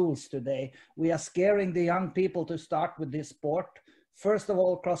many rules today. We are scaring the young people to start with this sport. First of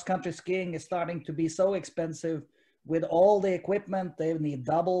all, cross-country skiing is starting to be so expensive with all the equipment. They need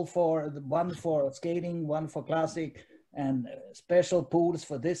double one for skating, one for classic, and special pools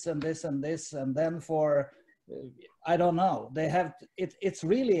for this and this and this. And then for, I don't know, they have, it's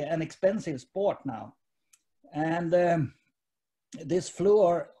really an expensive sport now. And this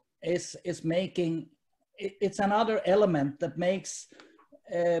fluor is making, it's another element that makes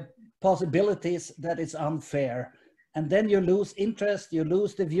possibilities that it's unfair. And then you lose interest, you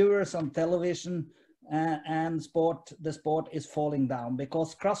lose the viewers on television, and the sport is falling down,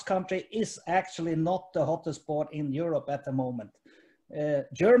 because cross-country is actually not the hottest sport in Europe at the moment.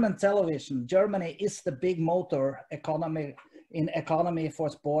 German television, Germany is the big motor economy for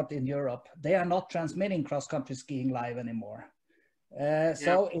sport in Europe. They are not transmitting cross-country skiing live anymore.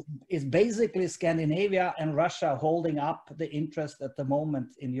 So it's basically Scandinavia and Russia holding up the interest at the moment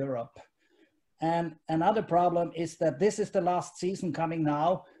in Europe. And another problem is that this is the last season coming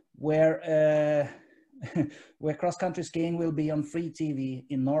now where cross-country skiing will be on free TV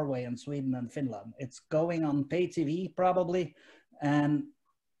in Norway and Sweden and Finland. It's going on pay TV probably. And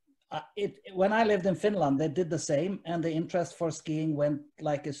when I lived in Finland, they did the same, and the interest for skiing went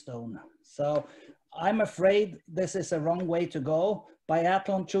like a stone. So I'm afraid this is a wrong way to go.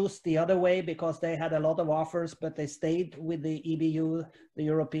 Biathlon chose the other way because they had a lot of offers, but they stayed with the EBU, the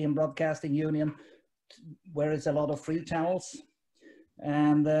European Broadcasting Union, where it's a lot of free channels.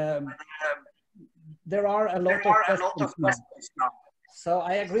 And there are a lot of questions now. So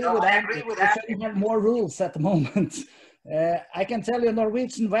I agree with Andy. We shouldn't have more rules at the moment. I can tell you,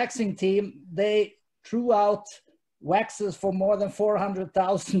 Norwegian waxing team, they threw out waxes for more than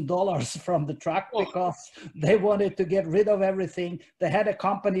 $400,000 from the truck because they wanted to get rid of everything. They had a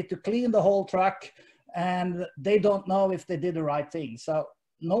company to clean the whole truck, and they don't know if they did the right thing. So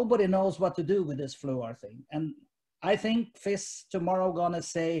nobody knows what to do with this fluor thing. And I think FIS tomorrow gonna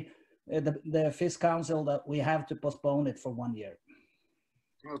say, the FIS Council, that we have to postpone it for 1 year.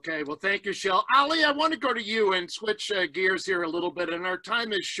 Okay, well, thank you, Kjell. Ollie, I want to go to you and switch gears here a little bit, and our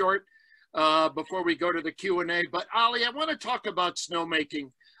time is short before we go to the Q&A. But Ollie, I want to talk about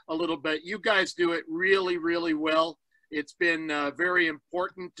snowmaking a little bit. You guys do it really, really well. It's been very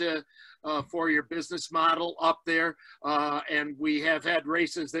important for your business model up there. And we have had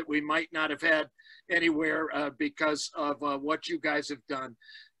races that we might not have had anywhere because of what you guys have done.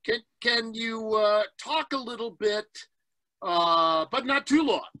 Can you talk a little bit, but not too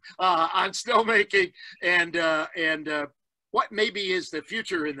long, on snowmaking and what maybe is the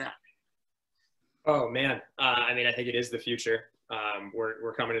future in that? Oh man, I mean, I think it is the future.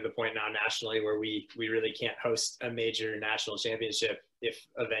 We're coming to the point now nationally where we really can't host a major national championship if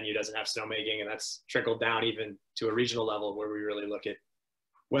a venue doesn't have snowmaking, and that's trickled down even to a regional level where we really look at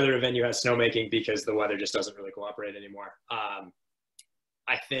whether a venue has snowmaking because the weather just doesn't really cooperate anymore.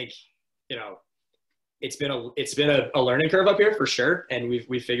 I think, you know, it's been a learning curve up here for sure, and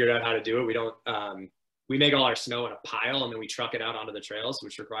we've figured out how to do it. We don't we make all our snow in a pile and then we truck it out onto the trails,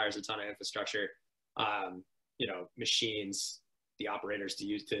 which requires a ton of infrastructure, you know, machines, the operators to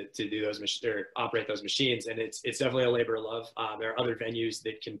use to do those or operate those machines, and it's definitely a labor of love. There are other venues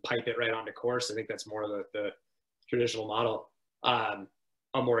that can pipe it right onto course. I think that's more of the traditional model, a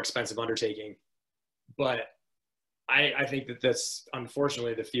more expensive undertaking. But I think that that's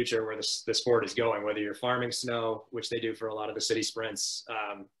unfortunately the future where the sport is going. Whether you're farming snow, which they do for a lot of the city sprints,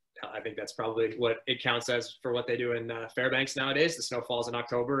 I think that's probably what it counts as for what they do in Fairbanks nowadays. The snow falls in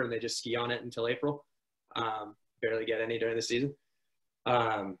October and they just ski on it until April. Barely get any during the season.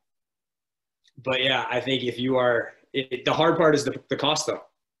 But yeah, I think if you are, the hard part is the cost though.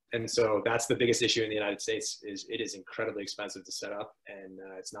 And so that's the biggest issue in the United States is it is incredibly expensive to set up, and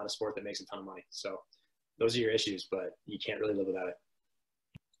it's not a sport that makes a ton of money. So those are your issues, but you can't really live without it.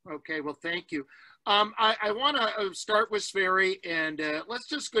 Okay, well, thank you. I want to start with Sverre, and let's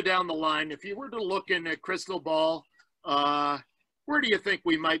just go down the line. If you were to look in a crystal ball, where do you think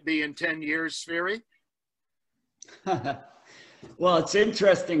we might be in 10 years, Sverre? Well, it's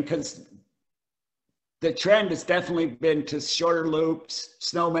interesting because the trend has definitely been to shorter loops,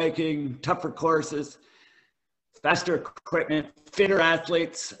 snowmaking, tougher courses, faster equipment, fitter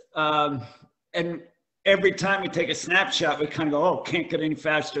athletes. And every time we take a snapshot, we kind of go, oh, can't get any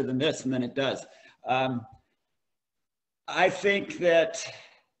faster than this, and then it does. I think that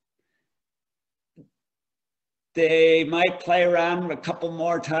they might play around a couple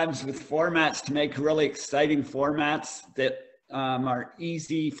more times with formats to make really exciting formats that are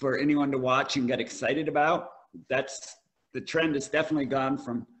easy for anyone to watch and get excited about. That's the trend has definitely gone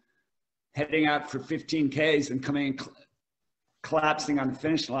from heading out for 15Ks and coming in collapsing on the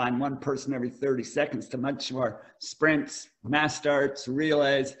finish line, one person every 30 seconds, to much more sprints, mass starts,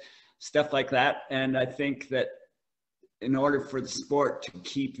 relays, stuff like that. And I think that in order for the sport to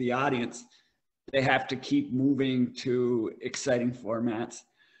keep the audience, they have to keep moving to exciting formats.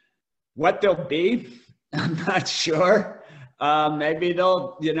 What they'll be, I'm not sure. Maybe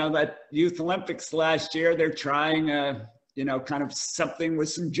they'll, you know, that Youth Olympics last year, they're trying, you know, kind of something with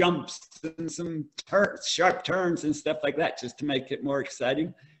some jumps and some sharp turns and stuff like that, just to make it more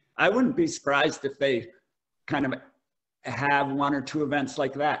exciting. I wouldn't be surprised if they kind of have one or two events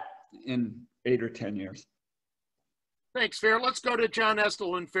like that in 8 or 10 years. Thanks, Fair. Let's go to John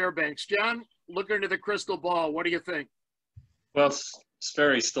Estle in Fairbanks. John, look into the crystal ball. What do you think? Well,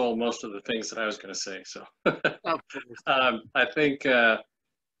 Sverre stole most of the things that I was going to say. So I think the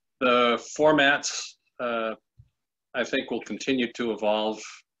formats, I think, will continue to evolve.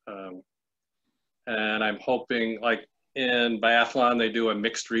 And I'm hoping, like in biathlon, they do a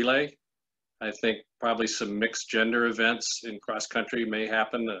mixed relay. I think probably some mixed gender events in cross country may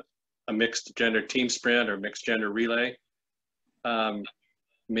happen, a mixed gender team sprint or mixed gender relay.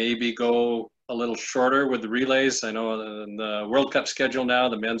 Maybe go a little shorter with the relays. I know in the World Cup schedule now,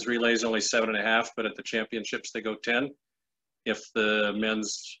 the men's relay is only 7.5, but at the championships, they go 10. If the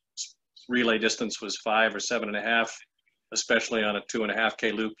men's relay distance was 5 or 7.5, especially on a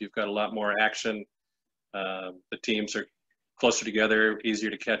 2.5K loop, you've got a lot more action. The teams are closer together, easier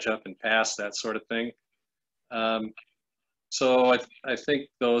to catch up and pass, that sort of thing. So I think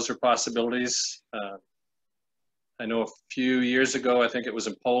those are possibilities. I know a few years ago, I think it was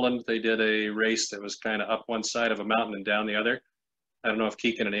in Poland, they did a race that was kind of up one side of a mountain and down the other. I don't know if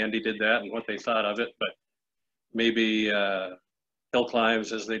Kikkan and Andy did that and what they thought of it, but maybe hill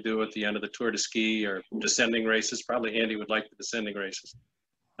climbs as they do at the end of the Tour de Ski, or descending races. Probably Andy would like the descending races.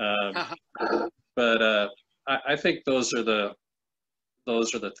 But I think those are the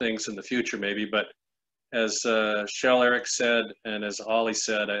things in the future maybe. But as Kjell Erik said, and as Ollie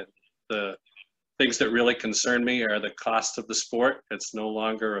said, the things that really concern me are the cost of the sport. It's no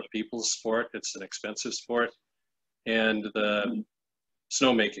longer a people's sport. It's an expensive sport. And the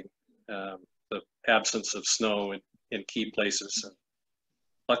snowmaking, the absence of snow in key places.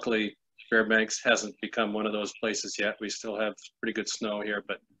 luckily, Fairbanks hasn't become one of those places yet. We still have pretty good snow here,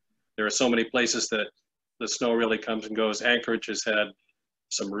 but there are so many places that the snow really comes and goes. Anchorage has had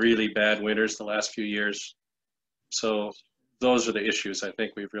some really bad winters the last few years. So those are the issues I think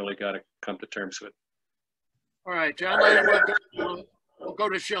we've really got to come to terms with. All right, John, we'll go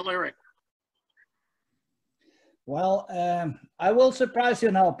to Kjell Erik. Well, I will surprise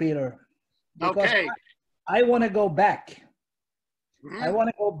you now, Peter. Okay. I want to go back. Mm-hmm. I want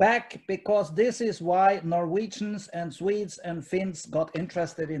to go back because this is why Norwegians and Swedes and Finns got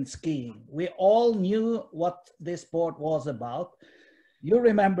interested in skiing. We all knew what this sport was about. You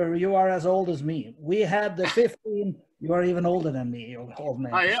remember, you are as old as me. We had the 15, you are even older than me, you old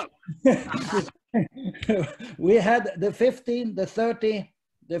man. I am. We had the 15, the 30,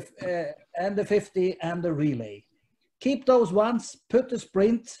 and the 50 and the relay. Keep those ones, put the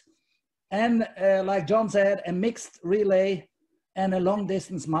sprint, and like John said, a mixed relay and a long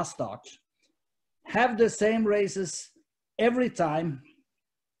distance mustache. Have the same races every time.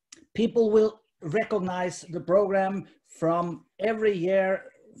 People will recognize the program from every year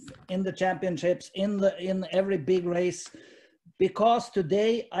in the championships, in every big race. Because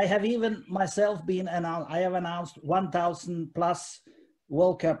today I have even myself been announced, I have announced 1,000 plus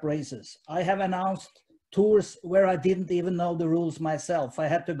World Cup races. I have announced tours where I didn't even know the rules myself. I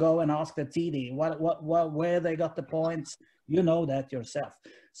had to go and ask the TD where they got the points. You know that yourself.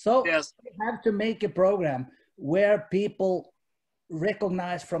 So yes, we have to make a program where people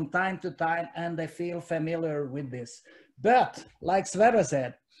recognize from time to time and they feel familiar with this. But like Sverre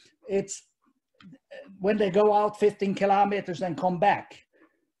said, it's when they go out 15 kilometers and come back.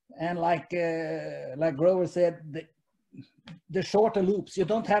 And like Grover said, the shorter loops, you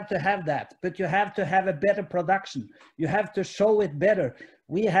don't have to have that, but you have to have a better production. You have to show it better.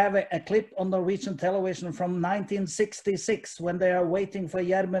 We have a clip on Norwegian television from 1966 when they are waiting for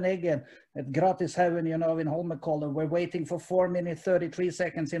Gjermund Eggen at Gratishaugen, you know, in Holmenkollen. We're waiting for 4 minutes, 33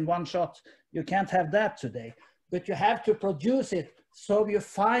 seconds in one shot. You can't have that today, but you have to produce it so you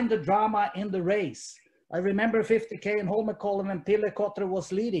find the drama in the race. I remember 50K in Holmenkollen when Pille Kotre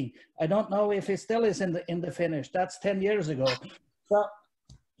was leading. I don't know if he still is in the finish. That's 10 years ago. So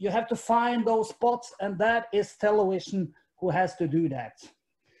you have to find those spots, and that is television who has to do that.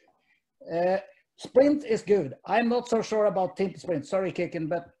 Sprint is good. I'm not so sure about team sprint. Sorry, Kikkan,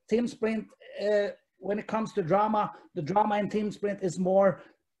 but team sprint, when it comes to drama, the drama in team sprint is more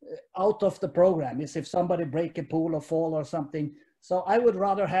out of the program. Is if somebody break a pool or fall or something. So I would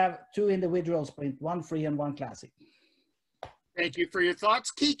rather have 2 individual sprint, 1 free and 1 classic. Thank you for your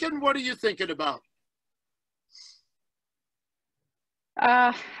thoughts. Kikkan, what are you thinking about?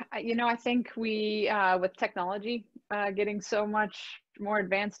 You know, I think we, with technology getting so much more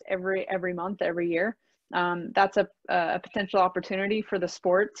advanced every month, every year, that's a potential opportunity for the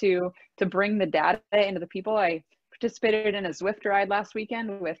sport to bring the data into the people. I participated in a Zwift ride last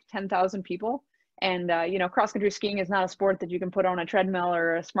weekend with 10,000 people. And, you know, cross-country skiing is not a sport that you can put on a treadmill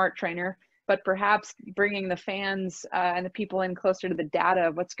or a smart trainer, but perhaps bringing the fans and the people in closer to the data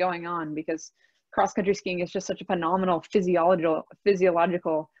of what's going on, because cross-country skiing is just such a phenomenal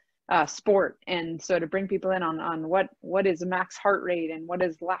physiological sport. And so to bring people in on what is max heart rate and what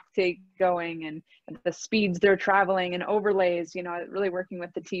is lactate going and the speeds they're traveling and overlays, you know, really working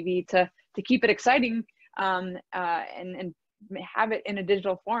with the TV to keep it exciting and have it in a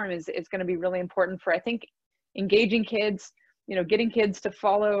digital form is going to be really important for, I think, engaging kids, you know, getting kids to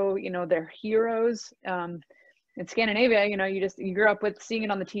follow, you know, their heroes. In Scandinavia, you know, you grew up with seeing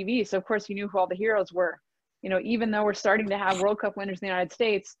it on the TV. So of course you knew who all the heroes were. You know, even though we're starting to have World Cup winners in the United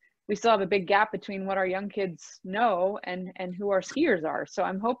States, we still have a big gap between what our young kids know and who our skiers are. So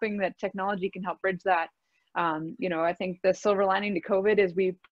I'm hoping that technology can help bridge that. You know, I think the silver lining to COVID is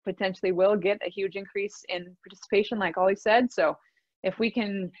we potentially will get a huge increase in participation, like Ollie said. So if we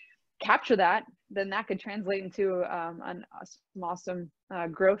can capture that, then that could translate into some awesome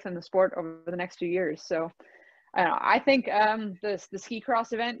growth in the sport over the next few years. So I think the ski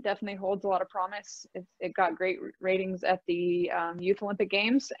cross event definitely holds a lot of promise. It got great ratings at the Youth Olympic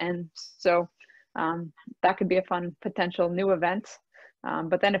Games, and so that could be a fun potential new event.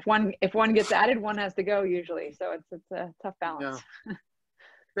 But then if one gets added, one has to go usually. So it's a tough balance. Yeah.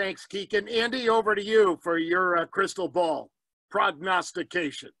 Thanks, Kikkan. Andy, over to you for your crystal ball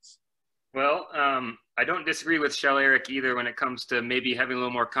prognostications. Well, I don't disagree with Kjell Erik either when it comes to maybe having a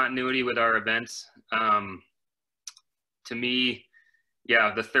little more continuity with our events. To me,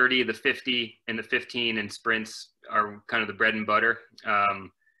 yeah, the 30, the 50, and the 15 and sprints are kind of the bread and butter.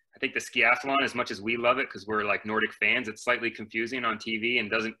 I think the skiathlon, as much as we love it because we're like Nordic fans, it's slightly confusing on TV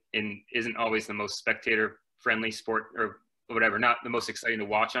and isn't always the most spectator-friendly sport or whatever, not the most exciting to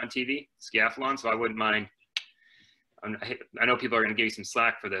watch on TV, skiathlon. So I wouldn't mind. I know people are going to give you some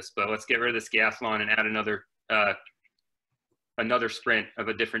slack for this, but let's get rid of the skiathlon and add another sprint of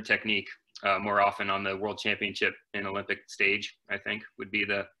a different technique more often on the World Championship and Olympic stage, I think would be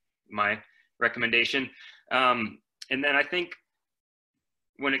my recommendation. And then I think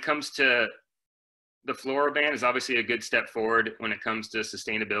when it comes to the Flora ban is obviously a good step forward when it comes to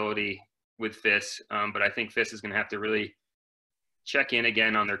sustainability with FIS, but I think FIS is going to have to really check in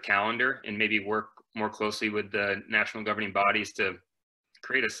again on their calendar and maybe work more closely with the national governing bodies to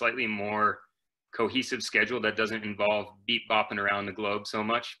create a slightly more cohesive schedule that doesn't involve beat bopping around the globe so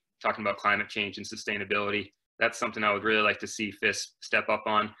much, talking about climate change and sustainability. That's something I would really like to see FIS step up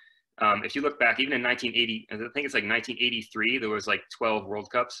on. If you look back, even in 1980, I think it's like 1983, there was like 12 World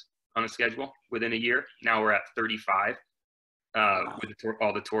Cups on a schedule within a year. Now we're at 35 with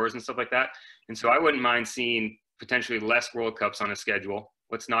all the tours and stuff like that. And so I wouldn't mind seeing potentially less World Cups on a schedule.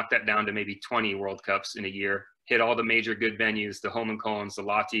 Let's knock that down to maybe 20 World Cups in a year, hit all the major good venues, the Holmenkollens, the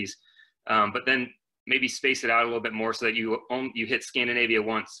Lahtis, but then maybe space it out a little bit more so that you hit Scandinavia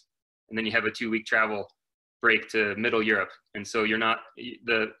once, and then you have a 2-week travel break to Middle Europe. And so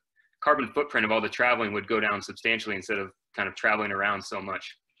the carbon footprint of all the traveling would go down substantially instead of kind of traveling around so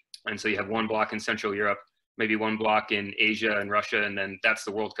much. And so you have one block in Central Europe, maybe one block in Asia and Russia, and then that's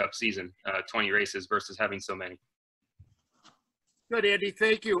the World Cup season, 20 races versus having so many. Good, Andy,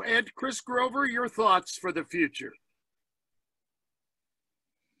 thank you. And Chris Grover, your thoughts for the future?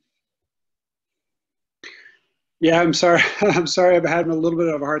 Yeah, I'm sorry. I'm sorry. I'm having a little bit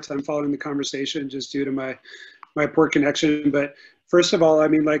of a hard time following the conversation just due to my poor connection. But first of all, I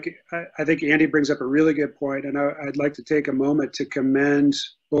mean, like, I think Andy brings up a really good point, and I'd like to take a moment to commend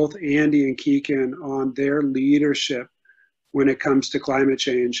both Andy and Kikkan on their leadership when it comes to climate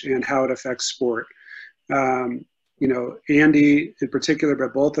change and how it affects sport. You know, Andy in particular,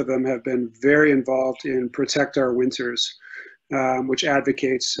 but both of them have been very involved in Protect Our Winters, which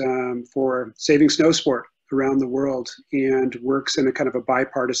advocates for saving snow sport around the world and works in a kind of a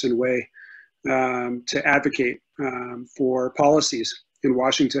bipartisan way to advocate for policies in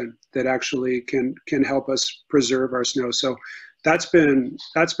Washington that actually can help us preserve our snow. So that's been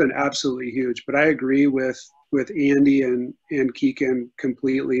absolutely huge. But I agree with Andy and Kikkan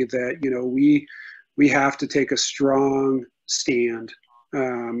completely that, you know, we have to take a strong stand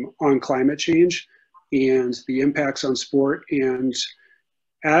on climate change and the impacts on sport. And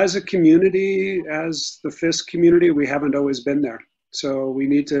as a community, as the FIS community, we haven't always been there. So we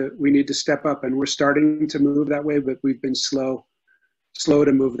need to step up, and we're starting to move that way, but we've been slow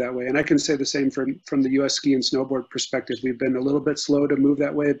to move that way. And I can say the same from the US ski and snowboard perspective. We've been a little bit slow to move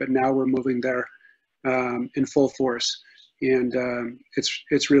that way, but now we're moving there in full force. And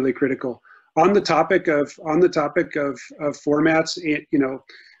it's really critical. On the topic of formats, you know,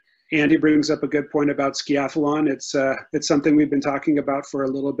 Andy brings up a good point about skiathlon. It's something we've been talking about for a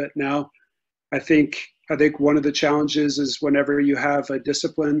little bit now. I think one of the challenges is whenever you have a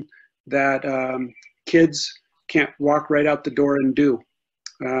discipline that kids can't walk right out the door and do.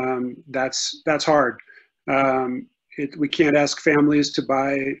 That's hard. We can't ask families to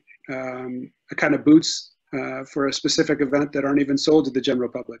buy a kind of boots for a specific event that aren't even sold to the general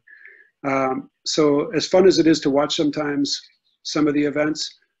public. So as fun as it is to watch sometimes some of the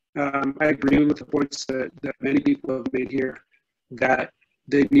events, I agree with the points that many people have made here, that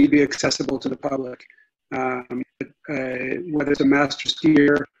they need to be accessible to the public. Whether it's a master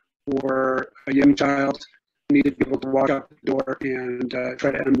skier or a young child, you need to be able to walk out the door and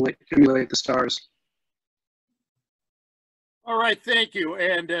try to emulate the stars. All right, thank you.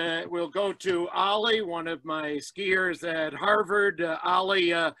 And we'll go to Ollie, one of my skiers at Harvard.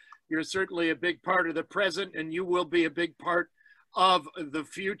 Ollie, you're certainly a big part of the present, and you will be a big part of the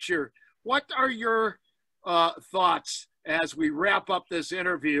future. What are your thoughts as we wrap up this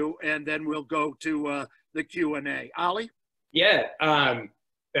interview, and then we'll go to the Q&A? Ollie? Yeah,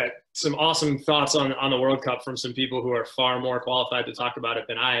 some awesome thoughts on the World Cup from some people who are far more qualified to talk about it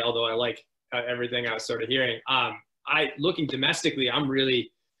than I, although I like everything I was sort of hearing. Looking domestically, I'm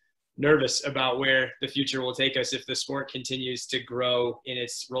really nervous about where the future will take us if the sport continues to grow in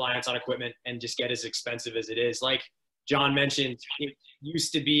its reliance on equipment and just get as expensive as it is. Like John mentioned, it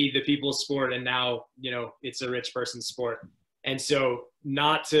used to be the people's sport, and now, you know, it's a rich person's sport. And so,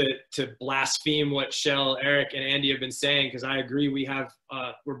 not to blaspheme what Kjell, Eric, and Andy have been saying, because I agree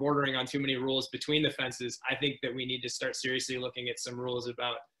we're bordering on too many rules between the fences. I think that we need to start seriously looking at some rules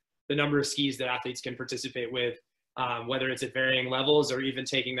about the number of skis that athletes can participate with, whether it's at varying levels or even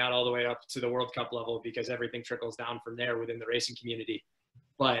taking that all the way up to the World Cup level, because everything trickles down from there within the racing community.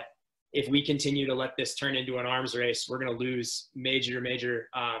 But if we continue to let this turn into an arms race, we're going to lose major,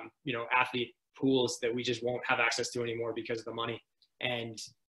 you know, athlete pools that we just won't have access to anymore because of the money. And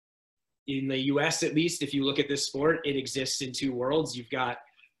in the US, at least, if you look at this sport, it exists in two worlds. You've got,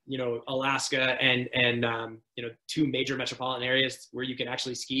 you know, Alaska and you know, two major metropolitan areas where you can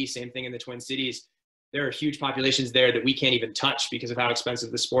actually ski. Same thing in the Twin Cities. There are huge populations there that we can't even touch because of how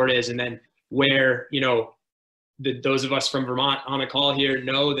expensive the sport is. And then where, you know, those of us from Vermont on the call here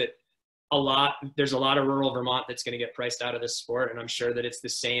know that there's a lot of rural Vermont that's going to get priced out of this sport. And I'm sure that it's the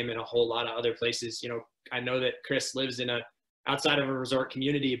same in a whole lot of other places. You know, I know that Chris lives outside of a resort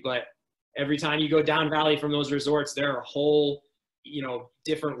community, but every time you go down valley from those resorts, there are whole, you know,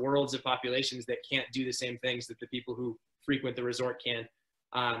 different worlds of populations that can't do the same things that the people who frequent the resort can.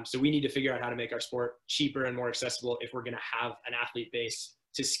 So we need to figure out how to make our sport cheaper and more accessible if we're going to have an athlete base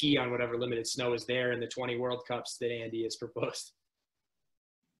to ski on whatever limited snow is there in the 20 World Cups that Andy has proposed.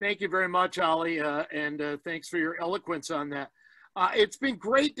 Thank you very much, Ollie, and thanks for your eloquence on that. It's been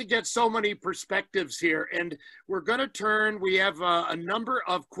great to get so many perspectives here, and we're going to turn. We have a number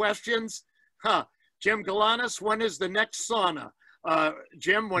of questions. Jim Galanis, when is the next sauna?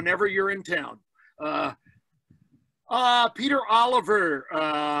 Jim, whenever you're in town. Peter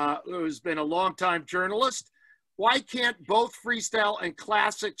Oliver, who's been a longtime journalist. Why can't both freestyle and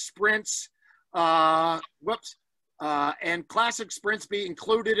classic sprints, and classic sprints be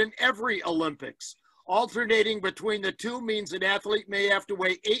included in every Olympics? Alternating between the two means an athlete may have to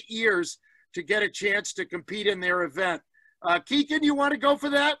wait 8 years to get a chance to compete in their event. Kikkan, you want to go for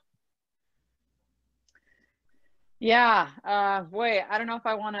that? Yeah, boy, I don't know if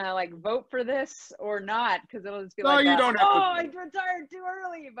I want to like vote for this or not, because it'll just be like, you don't have to. I retired too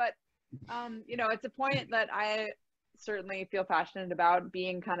early. But, you know, it's a point that I certainly feel passionate about,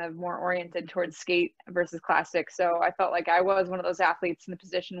 being kind of more oriented towards skate versus classic. So I felt like I was one of those athletes in the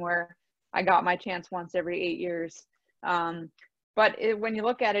position where I got my chance once every 8 years. But when you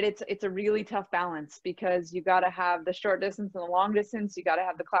look at it, it's a really tough balance, because you got to have the short distance and the long distance. You got to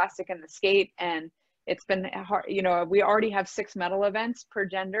have the classic and the skate. And it's been hard. You know, we already have 6 medal events per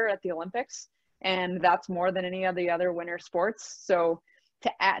gender at the Olympics, and that's more than any of the other winter sports. So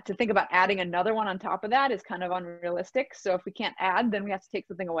to think about adding another one on top of that is kind of unrealistic. So if we can't add, then we have to take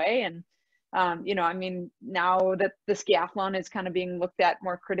something away. And you know, I mean, now that the skiathlon is kind of being looked at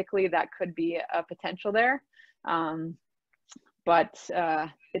more critically, that could be a potential there. But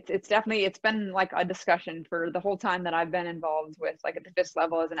it's definitely, it's been like a discussion for the whole time that I've been involved with, like at the FIS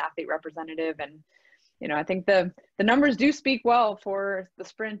level as an athlete representative. And, you know, I think the numbers do speak well for the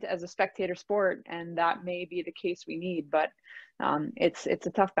sprint as a spectator sport, and that may be the case we need, but it's a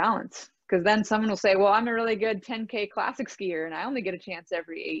tough balance, because then someone will say, well, I'm a really good 10K classic skier and I only get a chance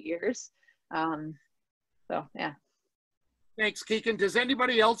every 8 years. So yeah. Thanks, Kikkan. Does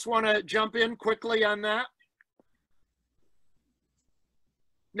anybody else want to jump in quickly on that?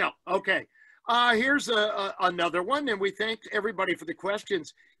 No. Okay. Here's another one, and we thank everybody for the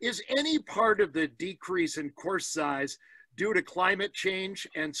questions. Is any part of the decrease in course size due to climate change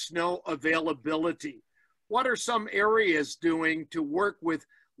and snow availability? What are some areas doing to work with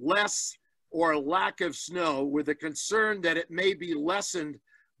less or lack of snow, with a concern that it may be lessened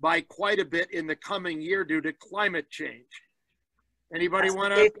by quite a bit in the coming year due to climate change? Anybody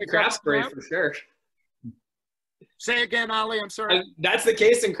want to? Craftsbury for sure. Say again, Ollie, I'm sorry. That's the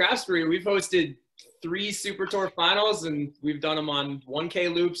case in Craftsbury. We've hosted 3 Super Tour finals, and we've done them on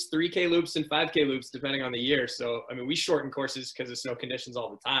 1K loops, 3K loops, and 5K loops, depending on the year. So, I mean, we shorten courses because of snow conditions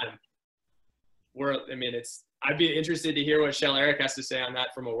all the time. I'd be interested to hear what Kjell Erik has to say on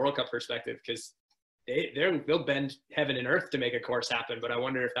that from a World Cup perspective, because they'll bend heaven and earth to make a course happen. But I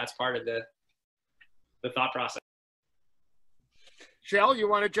wonder if that's part of the thought process. Kjell, you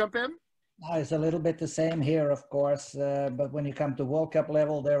want to jump in? It's a little bit the same here, of course, but when you come to World Cup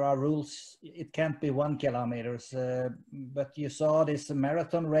level, there are rules. It can't be 1 kilometer. But you saw this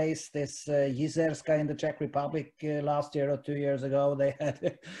marathon race, this Jizerska in the Czech Republic last year or 2 years ago.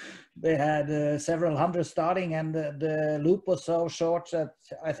 They had several hundred starting, and the loop was so short that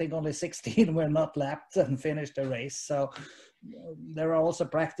I think only 16 were not lapped and finished the race. So there are also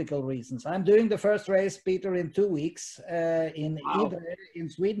practical reasons. I'm doing the first race, Peter, in 2 weeks in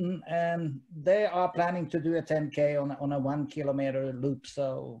Sweden, and they are planning to do a 10K on a 1 kilometer loop.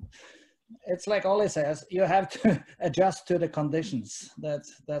 So it's like Ollie says, you have to adjust to the conditions.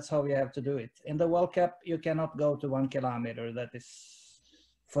 That's how you have to do it. In the World Cup, you cannot go to 1 kilometer. That is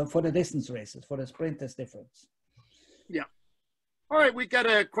for the distance races. For the sprint, it's different. Yeah. All right, we got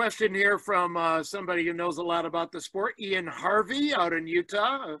a question here from somebody who knows a lot about the sport, Ian Harvey out in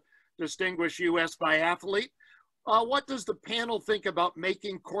Utah, a distinguished U.S. biathlete. What does the panel think about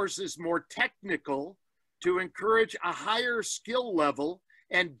making courses more technical to encourage a higher skill level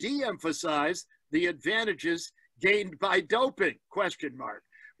and de-emphasize the advantages gained by doping? ?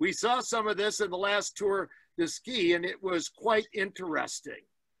 We saw some of this in the last Tour de Ski, and it was quite interesting.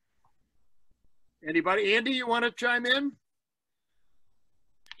 Anybody? Andy, you want to chime in?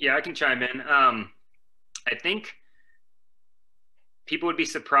 Yeah, I can chime in. I think people would be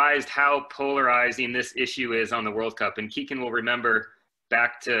surprised how polarizing this issue is on the World Cup. And Kikkan will remember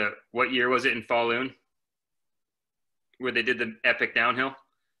back to, what year was it in Falun, where they did the epic downhill?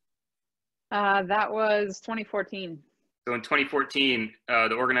 That was 2014. So in 2014,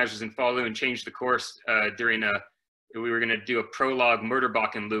 the organizers in Falun changed the course during we were going to do a prologue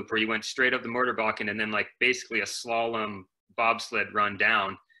Mörderbakken loop where you went straight up the Mörderbakken and then like basically a slalom bobsled run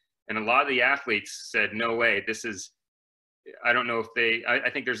down. And a lot of the athletes said, no way, this is, I don't know if I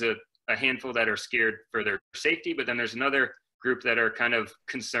think there's a handful that are scared for their safety, but then there's another group that are kind of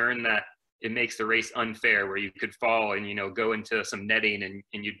concerned that it makes the race unfair, where you could fall and, you know, go into some netting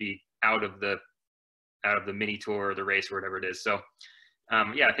and you'd be out of the mini tour or the race or whatever it is. So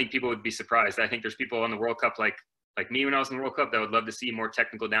yeah, I think people would be surprised. I think there's people on the World Cup like me when I was in the World Cup that would love to see more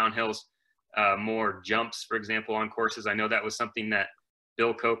technical downhills, more jumps, for example, on courses. I know that was something that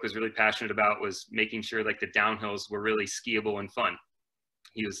Bill Koch was really passionate about, was making sure like the downhills were really skiable and fun.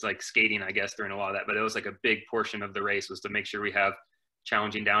 He was like skating, I guess, during a lot of that, but it was like a big portion of the race was to make sure we have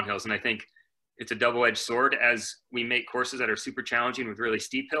challenging downhills. And I think it's a double-edged sword as we make courses that are super challenging with really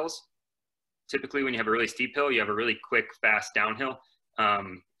steep hills. Typically when you have a really steep hill, you have a really quick, fast downhill.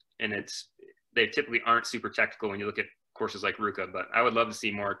 And they typically aren't super technical when you look at courses like Ruka, but I would love to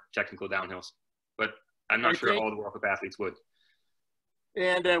see more technical downhills, but I'm not sure all the World Cup athletes would.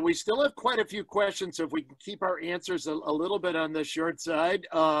 And we still have quite a few questions, so if we can keep our answers a little bit on the short side.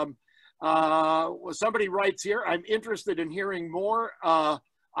 Somebody writes here, I'm interested in hearing more on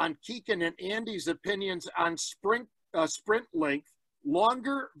Kikkan and Andy's opinions on sprint length,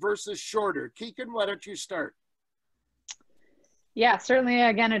 longer versus shorter. Kikkan, why don't you start? Yeah, certainly,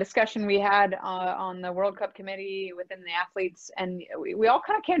 again, a discussion we had on the World Cup committee within the athletes, and we all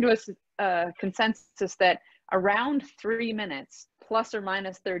kind of came to a consensus that around 3 minutes, plus or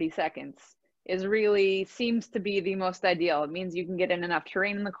minus 30 seconds, seems to be the most ideal. It means you can get in enough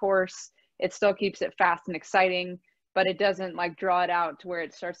terrain in the course. It still keeps it fast and exciting, but it doesn't like draw it out to where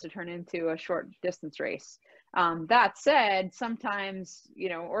it starts to turn into a short distance race. That said, sometimes, you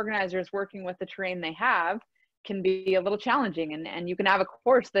know, organizers working with the terrain they have can be a little challenging, and you can have a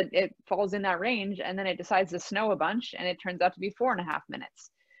course that it falls in that range and then it decides to snow a bunch and it turns out to be 4.5 minutes.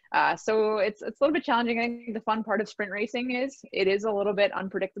 So it's a little bit challenging. I think the fun part of sprint racing is it is a little bit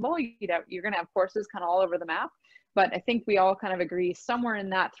unpredictable. You're going to have courses kind of all over the map, but I think we all kind of agree somewhere in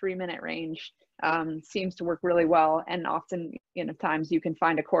that 3-minute range seems to work really well. And often, you know, times you can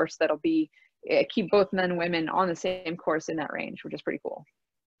find a course that'll keep both men and women on the same course in that range, which is pretty cool.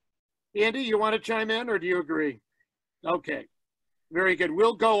 Andy, you want to chime in or do you agree? Okay, very good.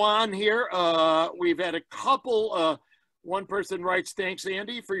 We'll go on here. We've had a couple, one person writes, thanks,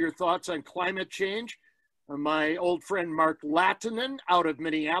 Andy, for your thoughts on climate change. My old friend, Mark Latinen out of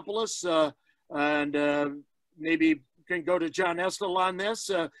Minneapolis, and maybe can go to John Estle on this.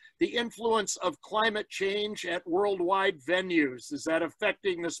 The influence of climate change at worldwide venues, is that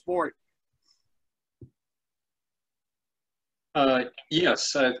affecting the sport?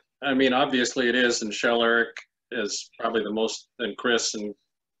 Yes, I mean, obviously it is, and Kjell Erik is probably the most, and Chris and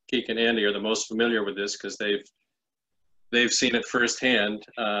Kikkan and Andy are the most familiar with this because they've seen it firsthand.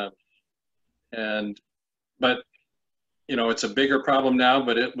 But you know, it's a bigger problem now,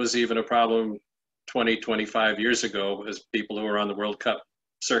 but it was even a problem 20, 25 years ago, as people who were on the World Cup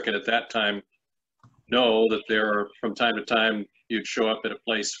circuit at that time know that there are, from time to time, you'd show up at a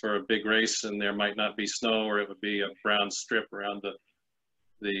place for a big race and there might not be snow, or it would be a brown strip around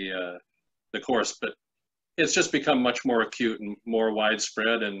the course. But it's just become much more acute and more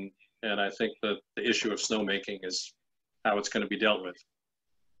widespread, and I think that the issue of snowmaking is how it's going to be dealt with.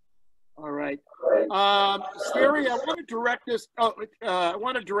 All right, Sverre, I want to direct this. I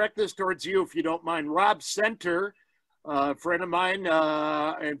want to direct this towards you, if you don't mind. Rob Center, a friend of mine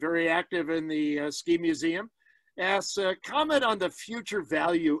and very active in the ski museum, asks comment on the future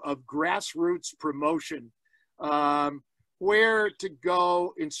value of grassroots promotion. Where to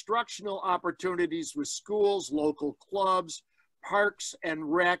go, instructional opportunities with schools, local clubs, parks,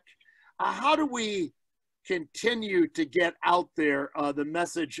 and rec. How do we continue to get out there the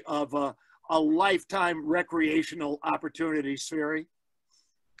message of a lifetime recreational opportunity, Sverre?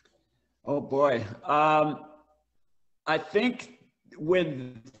 Oh boy. I think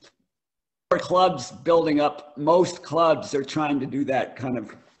with clubs building up. Most clubs are trying to do that kind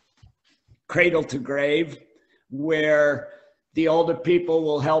of cradle to grave, where the older people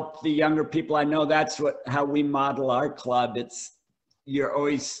will help the younger people. I know that's how we model our club. You're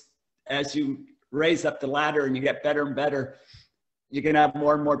always, as you raise up the ladder and you get better and better, you're going to have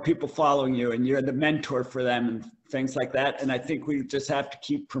more and more people following you, and you're the mentor for them and things like that. And I think we just have to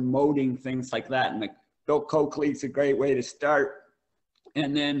keep promoting things like that. And the Bill Koch League's a great way to start.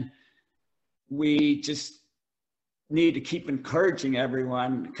 And then we just need to keep encouraging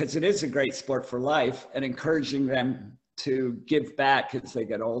everyone, because it is a great sport for life, and encouraging them to give back as they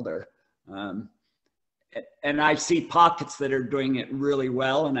get older. And I see pockets that are doing it really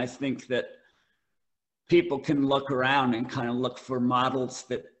well. And I think that people can look around and kind of look for models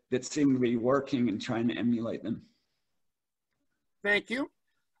that seem to be working and trying to emulate them. Thank you.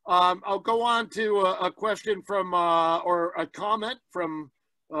 I'll go on to a question from, or a comment from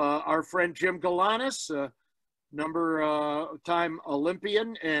our friend Jim Galanis, time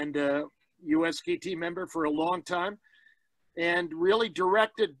Olympian and U.S. ski team member for a long time, and really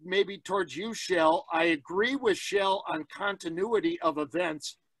directed maybe towards you, Kjell. I agree with Kjell on continuity of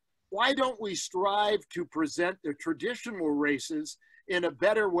events. Why don't we strive to present the traditional races in a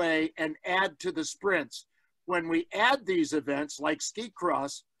better way and add to the sprints? When we add these events like ski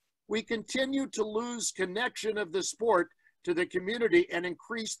cross, we continue to lose connection of the sport to the community and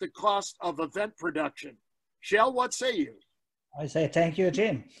increase the cost of event production. Kjell, what say you? I say thank you,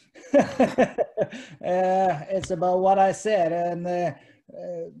 Jim. It's about what I said, and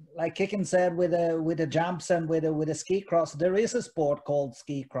like Kikkan said, with the jumps and with the ski cross, there is a sport called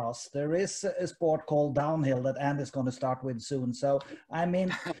ski cross. There is a sport called downhill that Andy's going to start with soon. So I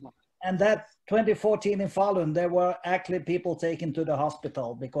mean, and that 2014 in Falun, there were actually people taken to the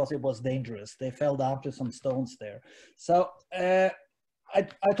hospital because it was dangerous. They fell down to some stones there. So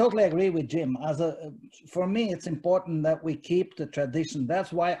I totally agree with Jim. For me, it's important that we keep the tradition.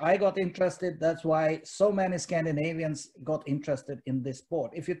 That's why I got interested. That's why so many Scandinavians got interested in this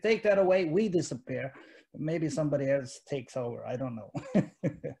sport. If you take that away, we disappear. Maybe somebody else takes over. I don't know.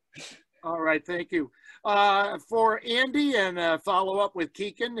 All right, thank you. For Andy, and follow up with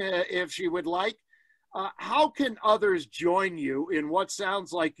Kikkan, if she would like, how can others join you in what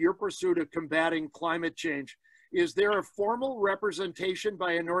sounds like your pursuit of combating climate change? Is there a formal representation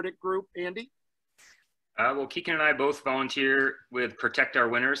by a Nordic group, Andy? Well, Kikkan and I both volunteer with Protect Our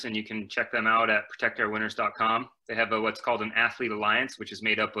Winners, and you can check them out at protectourwinners.com. They have what's called an athlete alliance, which is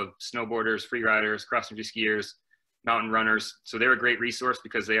made up of snowboarders, freeriders, cross-country skiers, mountain runners. So they're a great resource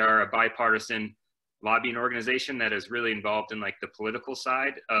because they are a bipartisan lobbying organization that is really involved in like the political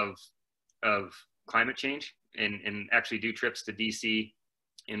side of climate change, and actually do trips to DC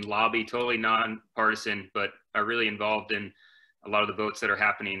and lobby, totally non-partisan, but are really involved in a lot of the votes that are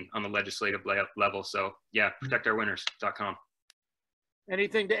happening on the legislative level. So yeah, protectourwinners.com.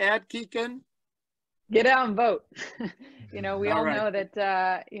 Anything to add, Kikkan? Get out and vote. We all right. know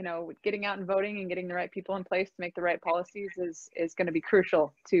that, getting out and voting and getting the right people in place to make the right policies is going to be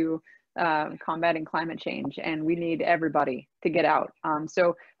crucial to combating climate change. And we need everybody to get out.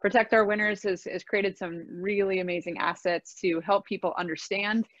 So Protect Our Winners has created some really amazing assets to help people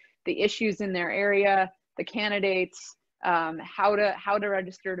understand the issues in their area, the candidates, how to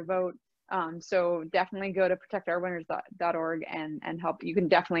register to vote. So definitely go to protectourwinners.org and help.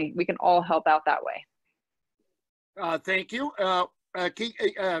 We can all help out that way. Thank you.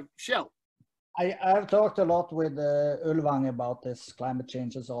 Kjell. I've talked a lot with Ulvang about this climate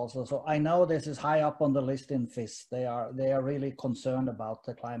changes also. So I know this is high up on the list in FIS. They are really concerned about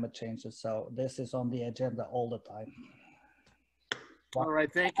the climate changes. So this is on the agenda all the time. All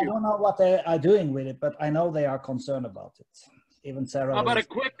right, thank you. I don't know what they are doing with it, but I know they are concerned about it. Even Sarah. How about a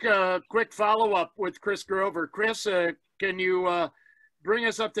quick follow-up with Chris Grover? Chris, can you bring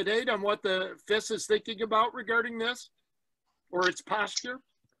us up to date on what the FIS is thinking about regarding this, or its posture?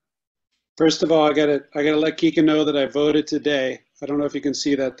 First of all, I gotta let Kikkan know that I voted today. I don't know if you can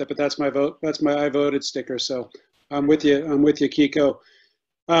see that, but that's my vote. That's my I voted sticker. So I'm with you. I'm with you, Kiko.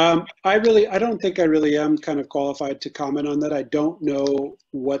 I don't think I really am kind of qualified to comment on that. I don't know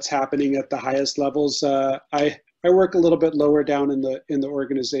what's happening at the highest levels. I work a little bit lower down in the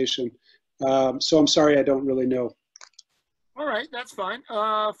organization, so I'm sorry, I don't really know. All right, that's fine.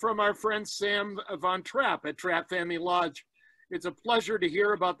 From our friend Sam Von Trapp at Trapp Family Lodge. It's a pleasure to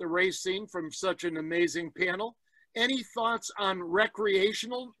hear about the race scene from such an amazing panel. Any thoughts on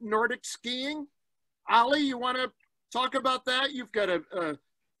recreational Nordic skiing? Ollie, you want to talk about that? You've got a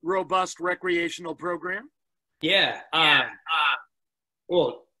robust recreational program. Yeah.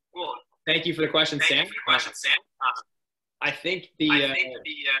 Well, thank you for the question, Sam. I think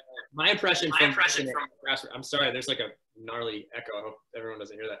my impression from I'm sorry, there's like a gnarly echo. I hope everyone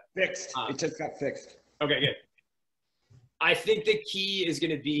doesn't hear that. Fixed. It just got fixed. Okay, good. I think the key is going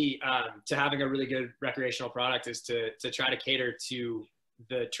to be to having a really good recreational product is to try to cater to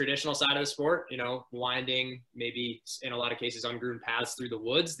the traditional side of the sport, you know, winding, maybe in a lot of cases ungroomed paths through the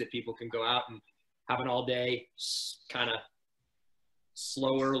woods that people can go out and have an all day kind of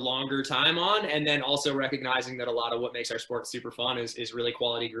slower, longer time on. And then also recognizing that a lot of what makes our sport super fun is really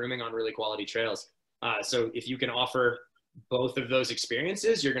quality grooming on really quality trails. So if you can offer both of those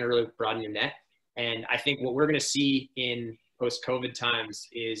experiences, you're going to really broaden your net. And I think what we're going to see in post-COVID times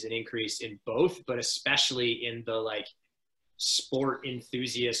is an increase in both, but especially in the like sport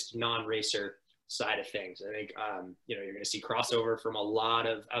enthusiast non-racer side of things. I think, you know, you're going to see crossover from a lot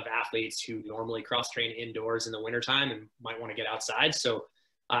of athletes who normally cross-train indoors in the wintertime and might want to get outside. So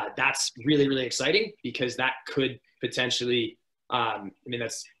that's really, really exciting because that could potentially, I mean,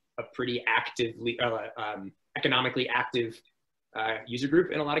 that's a pretty actively, economically active user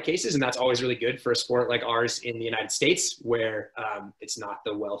group in a lot of cases. And that's always really good for a sport like ours in the United States, where it's not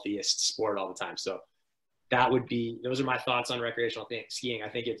the wealthiest sport all the time. So that would be, those are my thoughts on recreational skiing. I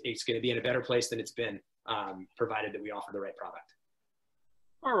think it's going to be in a better place than it's been, provided that we offer the right product.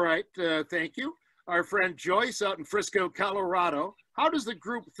 All right, thank you. Our friend Joyce out in Frisco, Colorado. How does the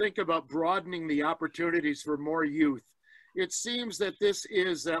group think about broadening the opportunities for more youth? It seems that this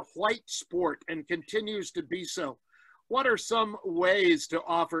is a white sport and continues to be so. What are some ways to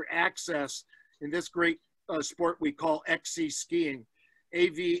offer access in this great sport we call XC skiing,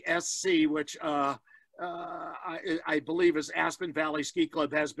 AVSC, which I believe is Aspen Valley Ski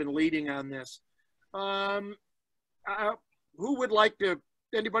Club has been leading on this. Who would like to,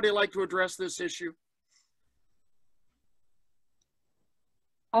 anybody like to address this issue?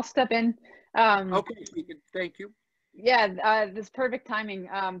 I'll step in. Okay, thank you. Yeah, this perfect timing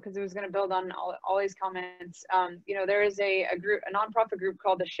because it was going to build on Ollie's comments. You know, there is a nonprofit group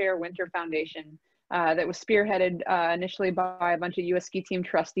called the Share Winter Foundation that was spearheaded initially by a bunch of U.S. ski team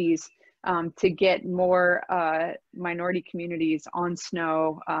trustees to get more minority communities on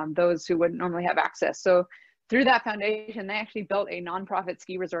snow, those who wouldn't normally have access. So through that foundation, they actually built a nonprofit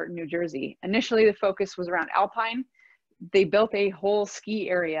ski resort in New Jersey. Initially, the focus was around alpine. They built a whole ski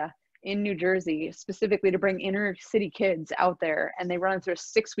area in New Jersey, specifically to bring inner city kids out there, and they run through a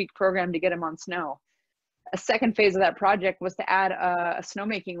 6-week program to get them on snow. A second phase of that project was to add a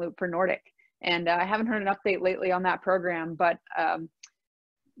snowmaking loop for Nordic, and I haven't heard an update lately on that program, but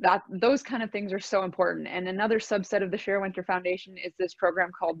those kind of things are so important. And another subset of the Share Winter Foundation is this program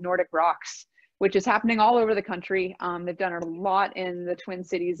called Nordic Rocks, which is happening all over the country. They've done a lot in the Twin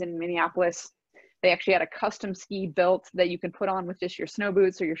Cities in Minneapolis. They actually had a custom ski built that you can put on with just your snow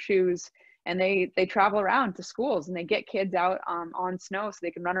boots or your shoes. And they travel around to schools and they get kids out on snow so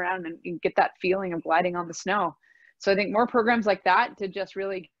they can run around and get that feeling of gliding on the snow. So I think more programs like that to just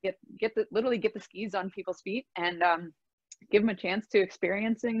really literally get the skis on people's feet and give them a chance to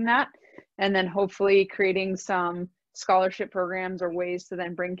experiencing that. And then hopefully creating some scholarship programs or ways to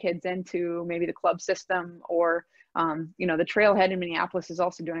then bring kids into maybe the club system or you know, the trailhead in Minneapolis is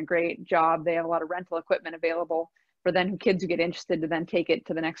also doing a great job. They have a lot of rental equipment available for then kids who get interested to then take it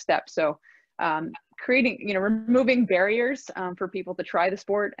to the next step. So creating, you know, removing barriers for people to try the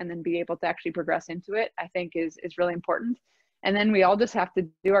sport and then be able to actually progress into it, I think is really important. And then we all just have to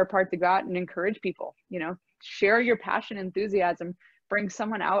do our part to go out and encourage people, you know, share your passion, enthusiasm, bring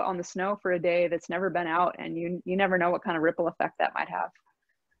someone out on the snow for a day that's never been out, and you never know what kind of ripple effect that might have.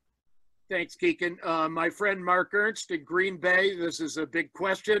 Thanks, Kikkan. My friend Mark Ernst in Green Bay, this is a big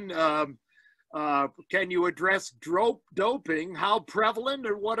question. Can you address doping? How prevalent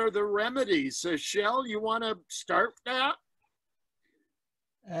or what are the remedies? Shell, you want to start that?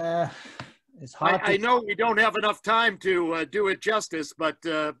 It's hard. I know we don't have enough time to do it justice, but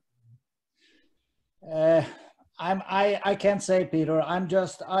I can't say, Peter. I'm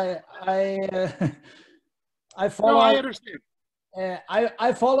just I follow. No, I understand.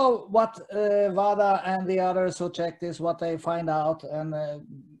 I follow what WADA and the others who check this, what they find out, and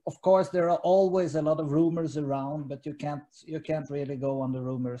of course there are always a lot of rumors around, but you can't really go on the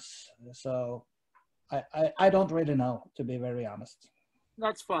rumors. So I don't really know, to be very honest.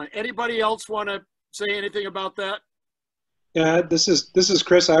 That's fine. Anybody else want to say anything about that? Yeah, this is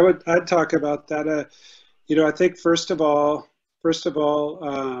Chris. I'd talk about that. You know, I think first of all,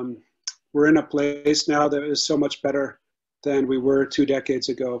 we're in a place now that is so much better than we were 2 decades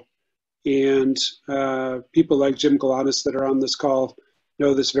ago. And people like Jim Galanis that are on this call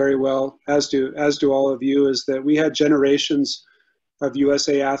know this very well, as do all of you, is that we had generations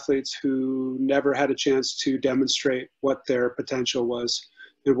USA athletes who never had a chance to demonstrate what their potential was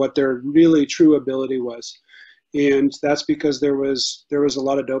and what their really true ability was. And that's because there was a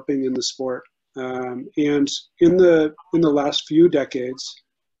lot of doping in the sport. And in the last few decades,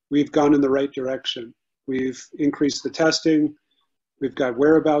 we've gone in the right direction. We've increased the testing. We've got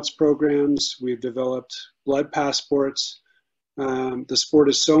whereabouts programs. We've developed blood passports. The sport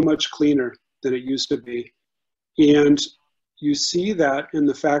is so much cleaner than it used to be. And you see that in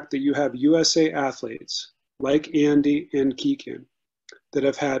the fact that you have USA athletes like Andy and Kikkan that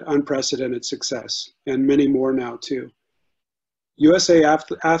have had unprecedented success, and many more now too. USA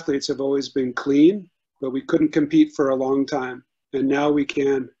athletes have always been clean, but we couldn't compete for a long time. And now we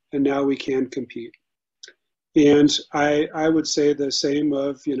can, compete. And I would say the same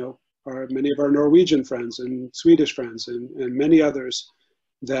of, many of our Norwegian friends and Swedish friends and many others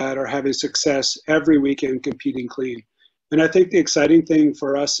that are having success every weekend competing clean. And I think the exciting thing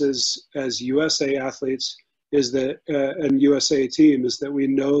for us as USA athletes is that, and USA team, is that we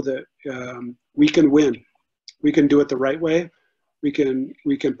know that we can win. We can do it the right way. We can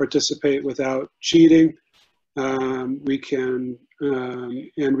participate without cheating. We can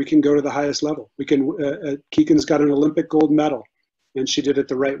go to the highest level. Kikkan's got an Olympic gold medal, and she did it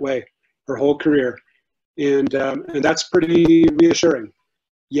the right way her whole career, and that's pretty reassuring.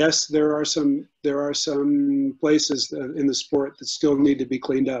 Yes, there are some places in the sport that still need to be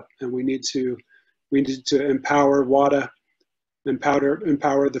cleaned up, and we need to empower WADA,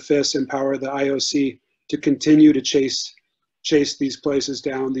 empower the FIS, empower the IOC to continue to chase these places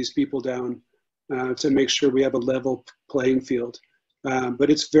down, these people down, to make sure we have a level playing field. But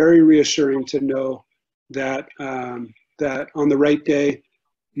it's very reassuring to know that that on the right day,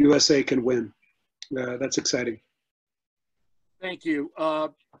 USA can win. That's exciting. Thank you.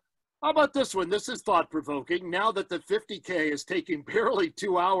 How about this one? This is thought-provoking. Now that the 50K is taking barely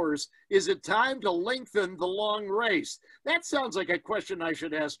 2 hours, is it time to lengthen the long race? That sounds like a question I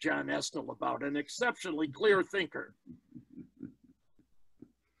should ask John Estle about, an exceptionally clear thinker.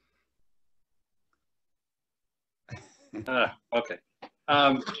 Okay.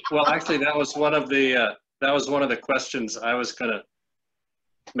 Well, actually, that was one of the questions I was going to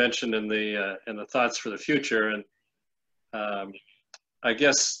mention in the thoughts for the future, and I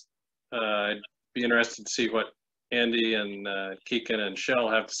guess I'd be interested to see what Andy and Kikkan and Kjell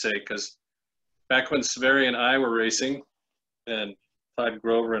have to say, because back when Sverre and I were racing, and Todd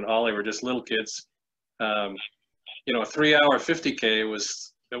Grover and Ollie were just little kids, a 3-hour 50K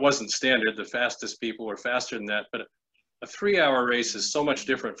wasn't standard. The fastest people were faster than that, but a 3-hour race is so much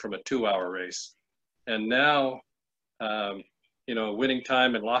different from a 2-hour race. And now, winning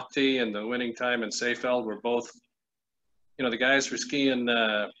time in Lahti and the winning time in Seefeld were both, the guys were skiing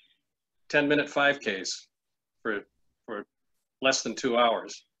 10-minute 5Ks for less than 2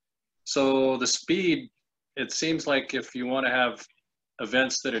 hours. So the speed, it seems like if you want to have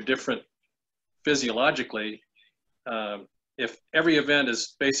events that are different physiologically, if every event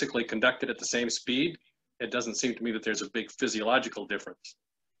is basically conducted at the same speed, it doesn't seem to me that there's a big physiological difference.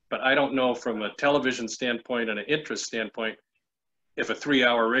 But I don't know from a television standpoint and an interest standpoint if a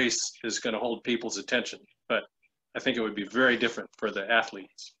 3-hour race is going to hold people's attention. But I think it would be very different for the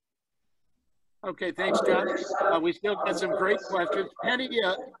athletes. Okay, thanks, John. We still got some great questions. Penny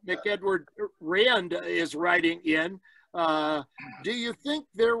McEdward Rand is writing in. Do you think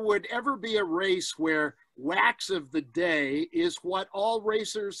there would ever be a race where wax of the day is what all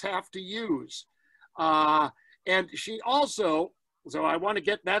racers have to use? And she also, so I want to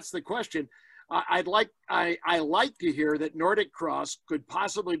get, that's the question. I like to hear that Nordic Cross could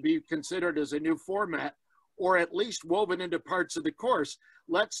possibly be considered as a new format, or at least woven into parts of the course.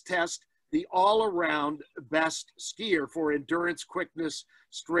 Let's test the all-around best skier for endurance, quickness,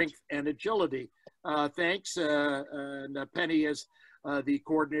 strength, and agility. Thanks. And Penny is the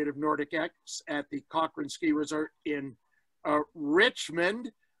coordinator of Nordic X at the Cochrane Ski Resort in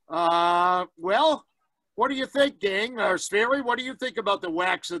Richmond. Well, what do you think, gang? Or Sverre, what do you think about the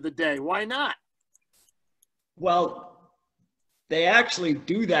wax of the day? Why not? Well, they actually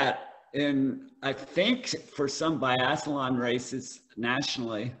do that in, I think, for some biathlon races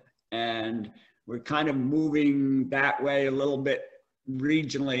nationally. And we're kind of moving that way a little bit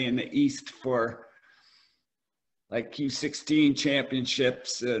regionally in the East for like U16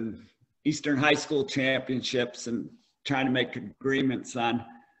 championships and Eastern high school championships, and trying to make agreements on,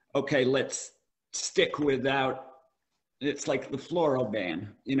 okay, let's stick without, it's like the floral ban.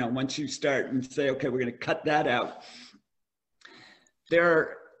 Once you start and say, okay, we're going to cut that out.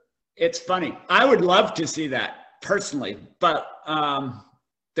 It's funny. I would love to see that personally, but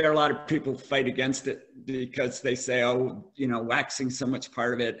there are a lot of people who fight against it because they say, oh, you know, waxing so much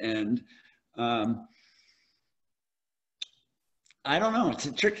part of it. And I don't know, it's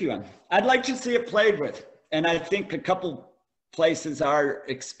a tricky one. I'd like to see it played with. And I think a couple places are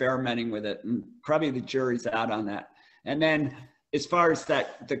experimenting with it, and probably the jury's out on that. And then as far as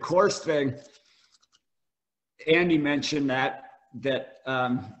the course thing, Andy mentioned that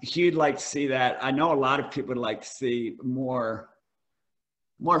he'd like to see that. I know a lot of people would like to see more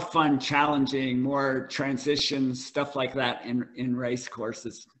fun, challenging, more transitions, stuff like that in race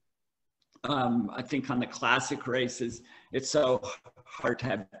courses. I think on the classic races, it's so hard to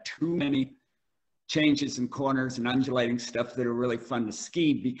have too many changes and corners and undulating stuff that are really fun to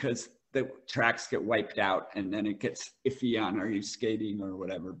ski, because the tracks get wiped out and then it gets iffy on, are you skating or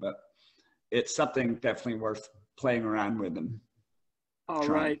whatever. But it's something definitely worth playing around with them. All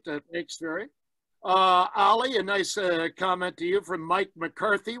right, thanks, Sverre. Ollie, a nice comment to you from Mike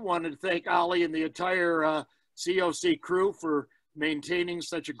McCarthy. Wanted to thank Ollie and the entire COC crew for maintaining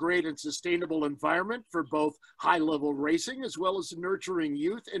such a great and sustainable environment for both high-level racing as well as nurturing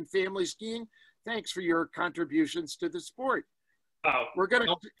youth and family skiing. Thanks for your contributions to the sport. Oh, we're gonna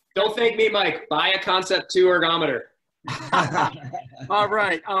don't thank me, Mike. Buy a Concept 2 ergometer. All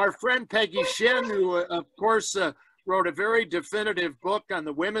right, our friend Peggy Shin, who of course wrote a very definitive book on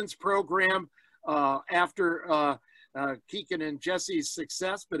the women's program after Kikkan and Jesse's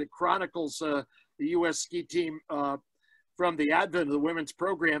success, but it chronicles the U.S. ski team from the advent of the women's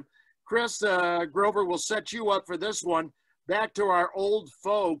program. Chris Grover will set you up for this one. Back to our old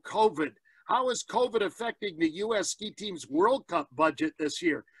foe, COVID. How is COVID affecting the U.S. ski team's World Cup budget this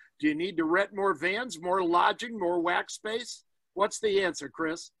year? Do you need to rent more vans, more lodging, more wax space? What's the answer,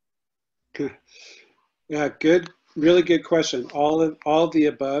 Chris? Yeah, good, really good question. All of the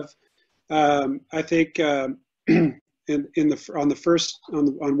above. I think on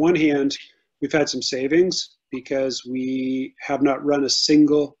one hand, we've had some savings because we have not run a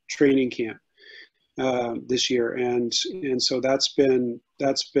single training camp this year, and so that's been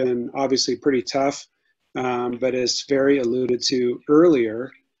obviously pretty tough. But as Sverre alluded to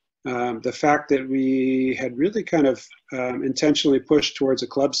earlier, the fact that we had really kind of intentionally pushed towards a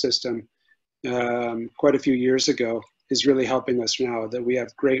club system quite a few years ago is really helping us now. That we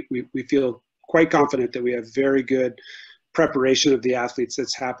have we feel quite confident that we have very good preparation of the athletes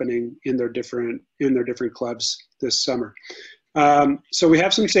that's happening in their different clubs this summer. So we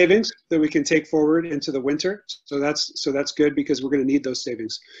have some savings that we can take forward into the winter. So that's good, because we're going to need those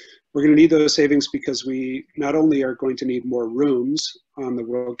savings. We're going to need those savings because we not only are going to need more rooms on the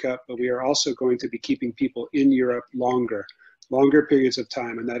World Cup, but we are also going to be keeping people in Europe longer periods of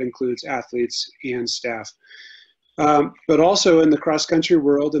time, and that includes athletes and staff. But also in the cross-country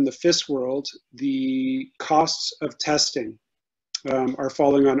world, in the FIS world, the costs of testing are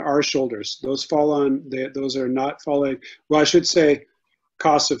falling on our shoulders. Those are not falling, well, I should say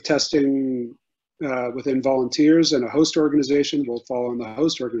costs of testing within volunteers and a host organization will fall on the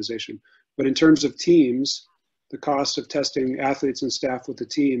host organization. But in terms of teams, the cost of testing athletes and staff with the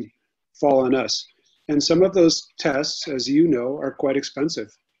team fall on us. And some of those tests, as you know, are quite expensive.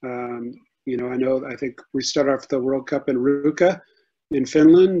 I think we start off the World Cup in Ruka in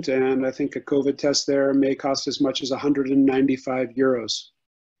Finland, and I think a COVID test there may cost as much as 195 euros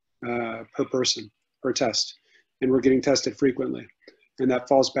per person, per test. And we're getting tested frequently, and that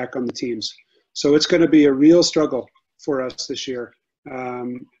falls back on the teams. So it's going to be a real struggle for us this year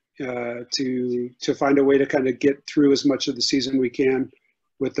to find a way to kind of get through as much of the season we can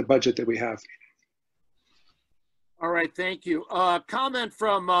with the budget that we have. All right, thank you. Comment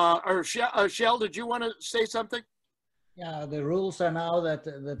from Kjell, did you want to say something? Yeah, the rules are now that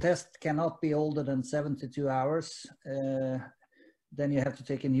the test cannot be older than 72 hours. Then you have to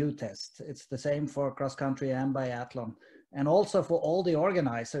take a new test. It's the same for cross country and biathlon, and also for all the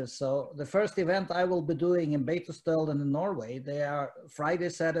organizers. So the first event I will be doing in Beitostølen in Norway, they are Friday,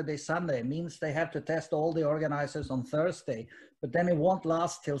 Saturday, Sunday. It means they have to test all the organizers on Thursday, but then it won't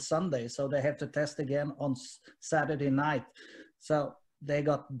last till Sunday. So they have to test again on Saturday night. So they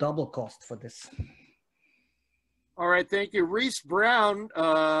got double cost for this. All right, thank you. Reese Brown,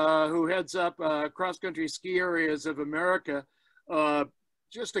 who heads up cross-country ski areas of America,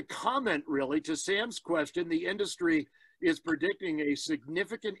 just a comment really to Sam's question. The industry is predicting a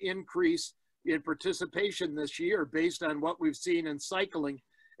significant increase in participation this year based on what we've seen in cycling,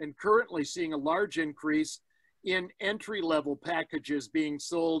 and currently seeing a large increase in entry-level packages being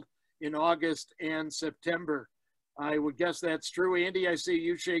sold in August and September. I would guess that's true. Andy, I see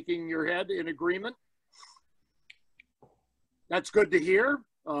you shaking your head in agreement. That's good to hear.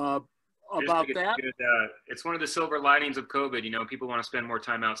 about that. It's one of the silver linings of COVID. You know, people want to spend more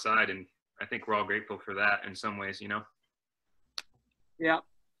time outside, and I think we're all grateful for that in some ways, you know? Yeah,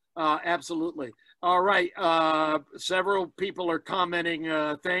 absolutely. All right. Several people are commenting,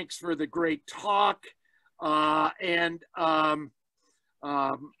 thanks for the great talk.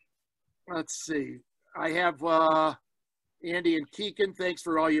 Let's see. I have Andy and Kikkan, thanks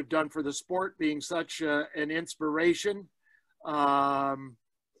for all you've done for the sport, being such an inspiration.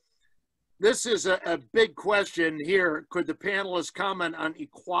 This is a big question here. Could the panelists comment on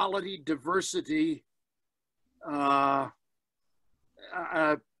equality, diversity?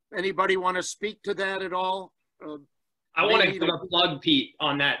 Anybody want to speak to that at all? I want to give a plug, Pete,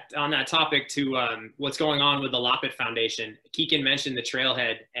 on that topic to what's going on with the Loppet Foundation. Kikkan mentioned the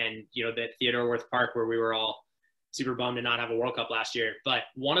trailhead and, you know, that Theodore Wirth Park where we were all super bummed to not have a World Cup last year. But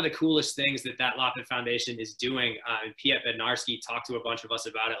one of the coolest things that Loppet Foundation is doing, Piet Bednarski talked to a bunch of us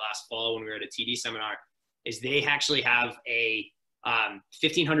about it last fall when we were at a TD seminar, is they actually have a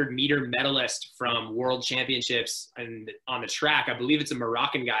 1,500 meter medalist from World Championships and on the track. I believe it's a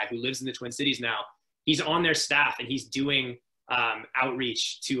Moroccan guy who lives in the Twin Cities now. He's on their staff and he's doing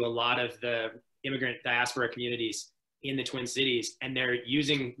outreach to a lot of the immigrant diaspora communities in the Twin Cities. And they're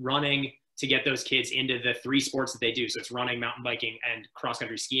using running to get those kids into the 3 sports that they do. So it's running, mountain biking, and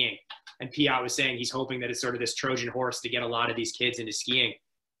cross-country skiing. And Piat was saying he's hoping that it's sort of this Trojan horse to get a lot of these kids into skiing.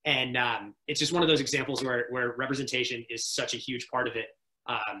 And it's just one of those examples where representation is such a huge part of it.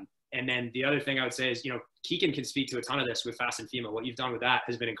 And then the other thing I would say is, you know, Kikkan can speak to a ton of this with Fast and FEMA. What you've done with that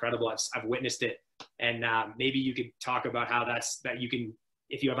has been incredible. I've witnessed it. And maybe you could talk about how that you can,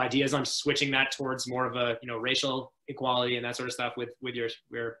 if you have ideas on switching that towards more of a, you know, racial equality and that sort of stuff with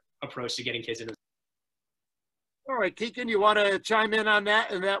your approach to getting kids into. All right, Kikkan, you want to chime in on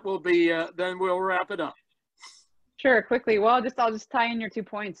that, and that will be then we'll wrap it up. Sure, quickly. Well, I'll just tie in your 2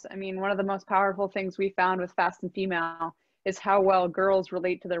 points. I mean, one of the most powerful things we found with Fast and Female is how well girls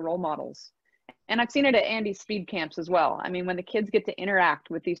relate to their role models. And I've seen it at Andy's speed camps as well. I mean, when the kids get to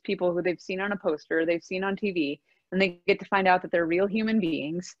interact with these people who they've seen on a poster, they've seen on TV, and they get to find out that they're real human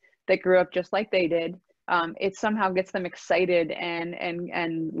beings that grew up just like they did, it somehow gets them excited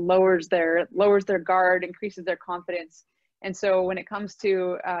and lowers their guard, increases their confidence. And so when it comes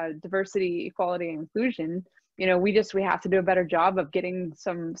to diversity, equality, and inclusion, you know, we have to do a better job of getting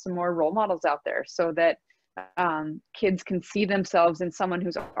some more role models out there so that kids can see themselves in someone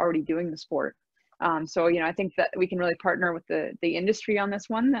who's already doing the sport. So, you know, I think that we can really partner with the industry on this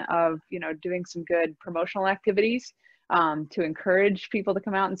one of, you know, doing some good promotional activities to encourage people to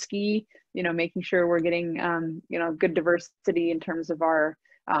come out and ski, you know, making sure we're getting, you know, good diversity in terms of our,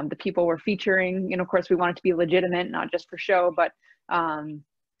 the people we're featuring. You know, of course, we want it to be legitimate, not just for show, but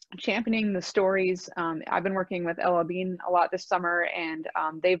championing the stories. I've been working with LL Bean a lot this summer, and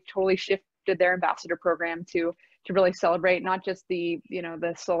they've totally shifted their ambassador program to really celebrate not just the, you know,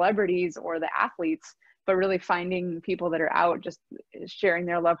 the celebrities or the athletes, but really finding people that are out just sharing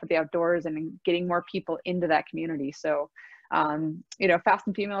their love for the outdoors and getting more people into that community. So, you know, Fast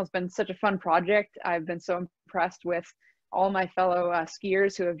and Female has been such a fun project. I've been so impressed with all my fellow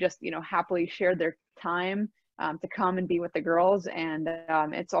skiers who have just, you know, happily shared their time to come and be with the girls. And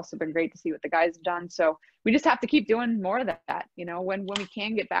it's also been great to see what the guys have done. So we just have to keep doing more of that. You know, when we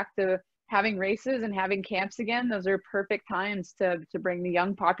can get back to having races and having camps again, those are perfect times to bring the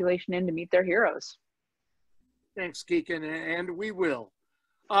young population in to meet their heroes. Thanks, Kikkan, and we will.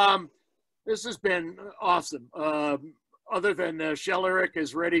 This has been awesome. Other than Kjell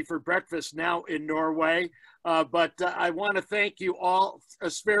is ready for breakfast now in Norway, but I want to thank you all.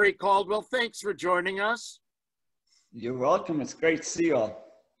 Sverre Caldwell, thanks for joining us. You're welcome. It's great to see you all.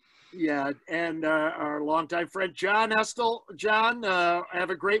 Yeah, and our longtime friend, John Estle. John, have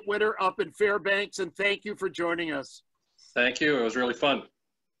a great winter up in Fairbanks, and thank you for joining us. Thank you. It was really fun.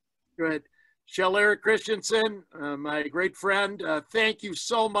 Good. Kjell Christiansen, my great friend, thank you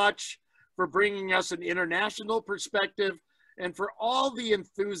so much for bringing us an international perspective and for all the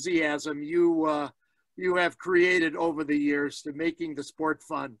enthusiasm you have created over the years to making the sport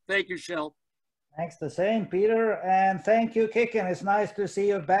fun. Thank you, Kjell. Thanks the same, Peter. And thank you, Kikkan. It's nice to see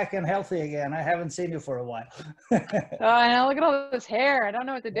you back and healthy again. I haven't seen you for a while. I know, look at all this hair. I don't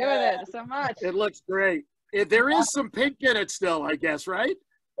know what to do with it so much. It looks great. There is some pink in it still, I guess, right?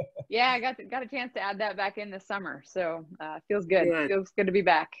 Yeah, I got a chance to add that back in this summer. So feels good. Feels good to be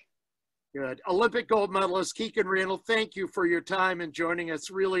back. Good. Olympic gold medalist Kikkan Randall, thank you for your time and joining us.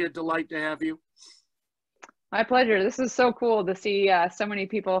 Really a delight to have you. My pleasure. This is so cool to see so many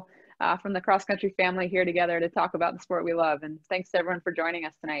people from the cross-country family here together to talk about the sport we love. And thanks to everyone for joining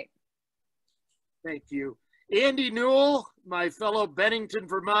us tonight. Thank you. Andy Newell, my fellow Bennington,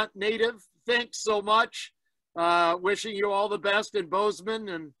 Vermont native, thanks so much. Wishing you all the best in Bozeman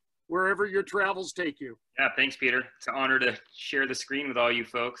and wherever your travels take you. Yeah, thanks, Peter. It's an honor to share the screen with all you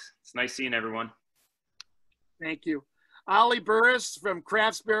folks. It's nice seeing everyone. Thank you. Ollie Burriss from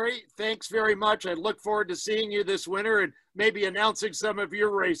Craftsbury, thanks very much. I look forward to seeing you this winter and maybe announcing some of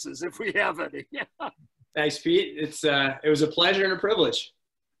your races if we have any. Thanks, Pete. It was a pleasure and a privilege.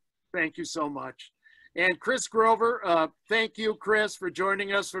 Thank you so much. And Chris Grover, thank you, Chris, for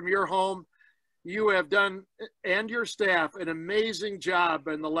joining us from your home. You have done, and your staff, an amazing job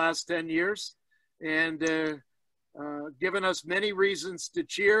in the last 10 years and given us many reasons to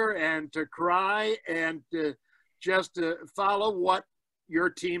cheer and to cry and just to follow what your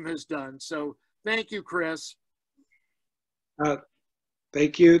team has done. So thank you, Chris.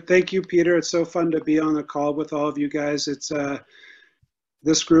 Thank you, Peter. It's so fun to be on a call with all of you guys. It's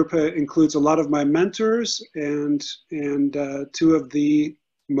this group includes a lot of my mentors and two of the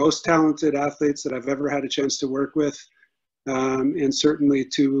most talented athletes that I've ever had a chance to work with, and certainly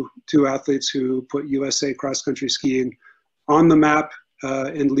two athletes who put USA cross-country skiing on the map,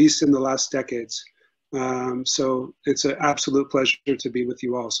 at least in the last decades. So it's an absolute pleasure to be with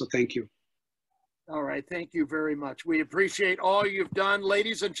you all. So thank you. All right, thank you very much. We appreciate all you've done,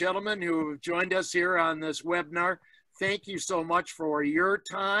 ladies and gentlemen who have joined us here on this webinar. Thank you so much for your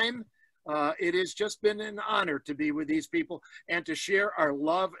time. It has just been an honor to be with these people and to share our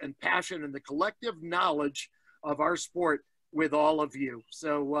love and passion and the collective knowledge of our sport with all of you.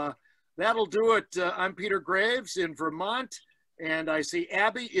 So that'll do it. I'm Peter Graves in Vermont, and I see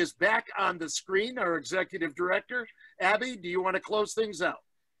Abby is back on the screen, our executive director. Abby, do you want to close things out?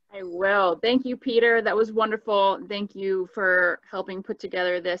 I will. Thank you, Peter. That was wonderful. Thank you for helping put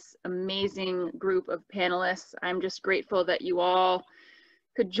together this amazing group of panelists. I'm just grateful that you all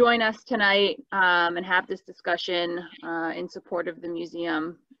could join us tonight and have this discussion in support of the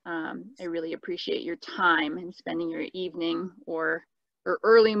museum. I really appreciate your time and spending your evening or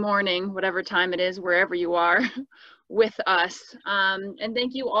early morning, whatever time it is, wherever you are, with us. And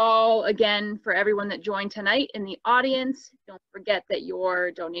thank you all again for everyone that joined tonight in the audience. Don't forget that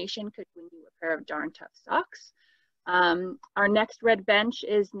your donation could win you a pair of Darn Tough socks. Our next Red Bench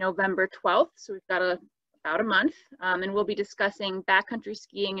is November 12th, so we've got about a month, and we'll be discussing backcountry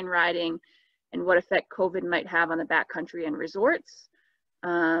skiing and riding and what effect COVID might have on the backcountry and resorts.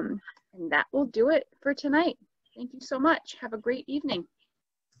 And that will do it for tonight. Thank you so much. Have a great evening.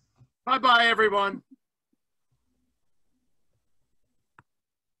 Bye-bye, everyone.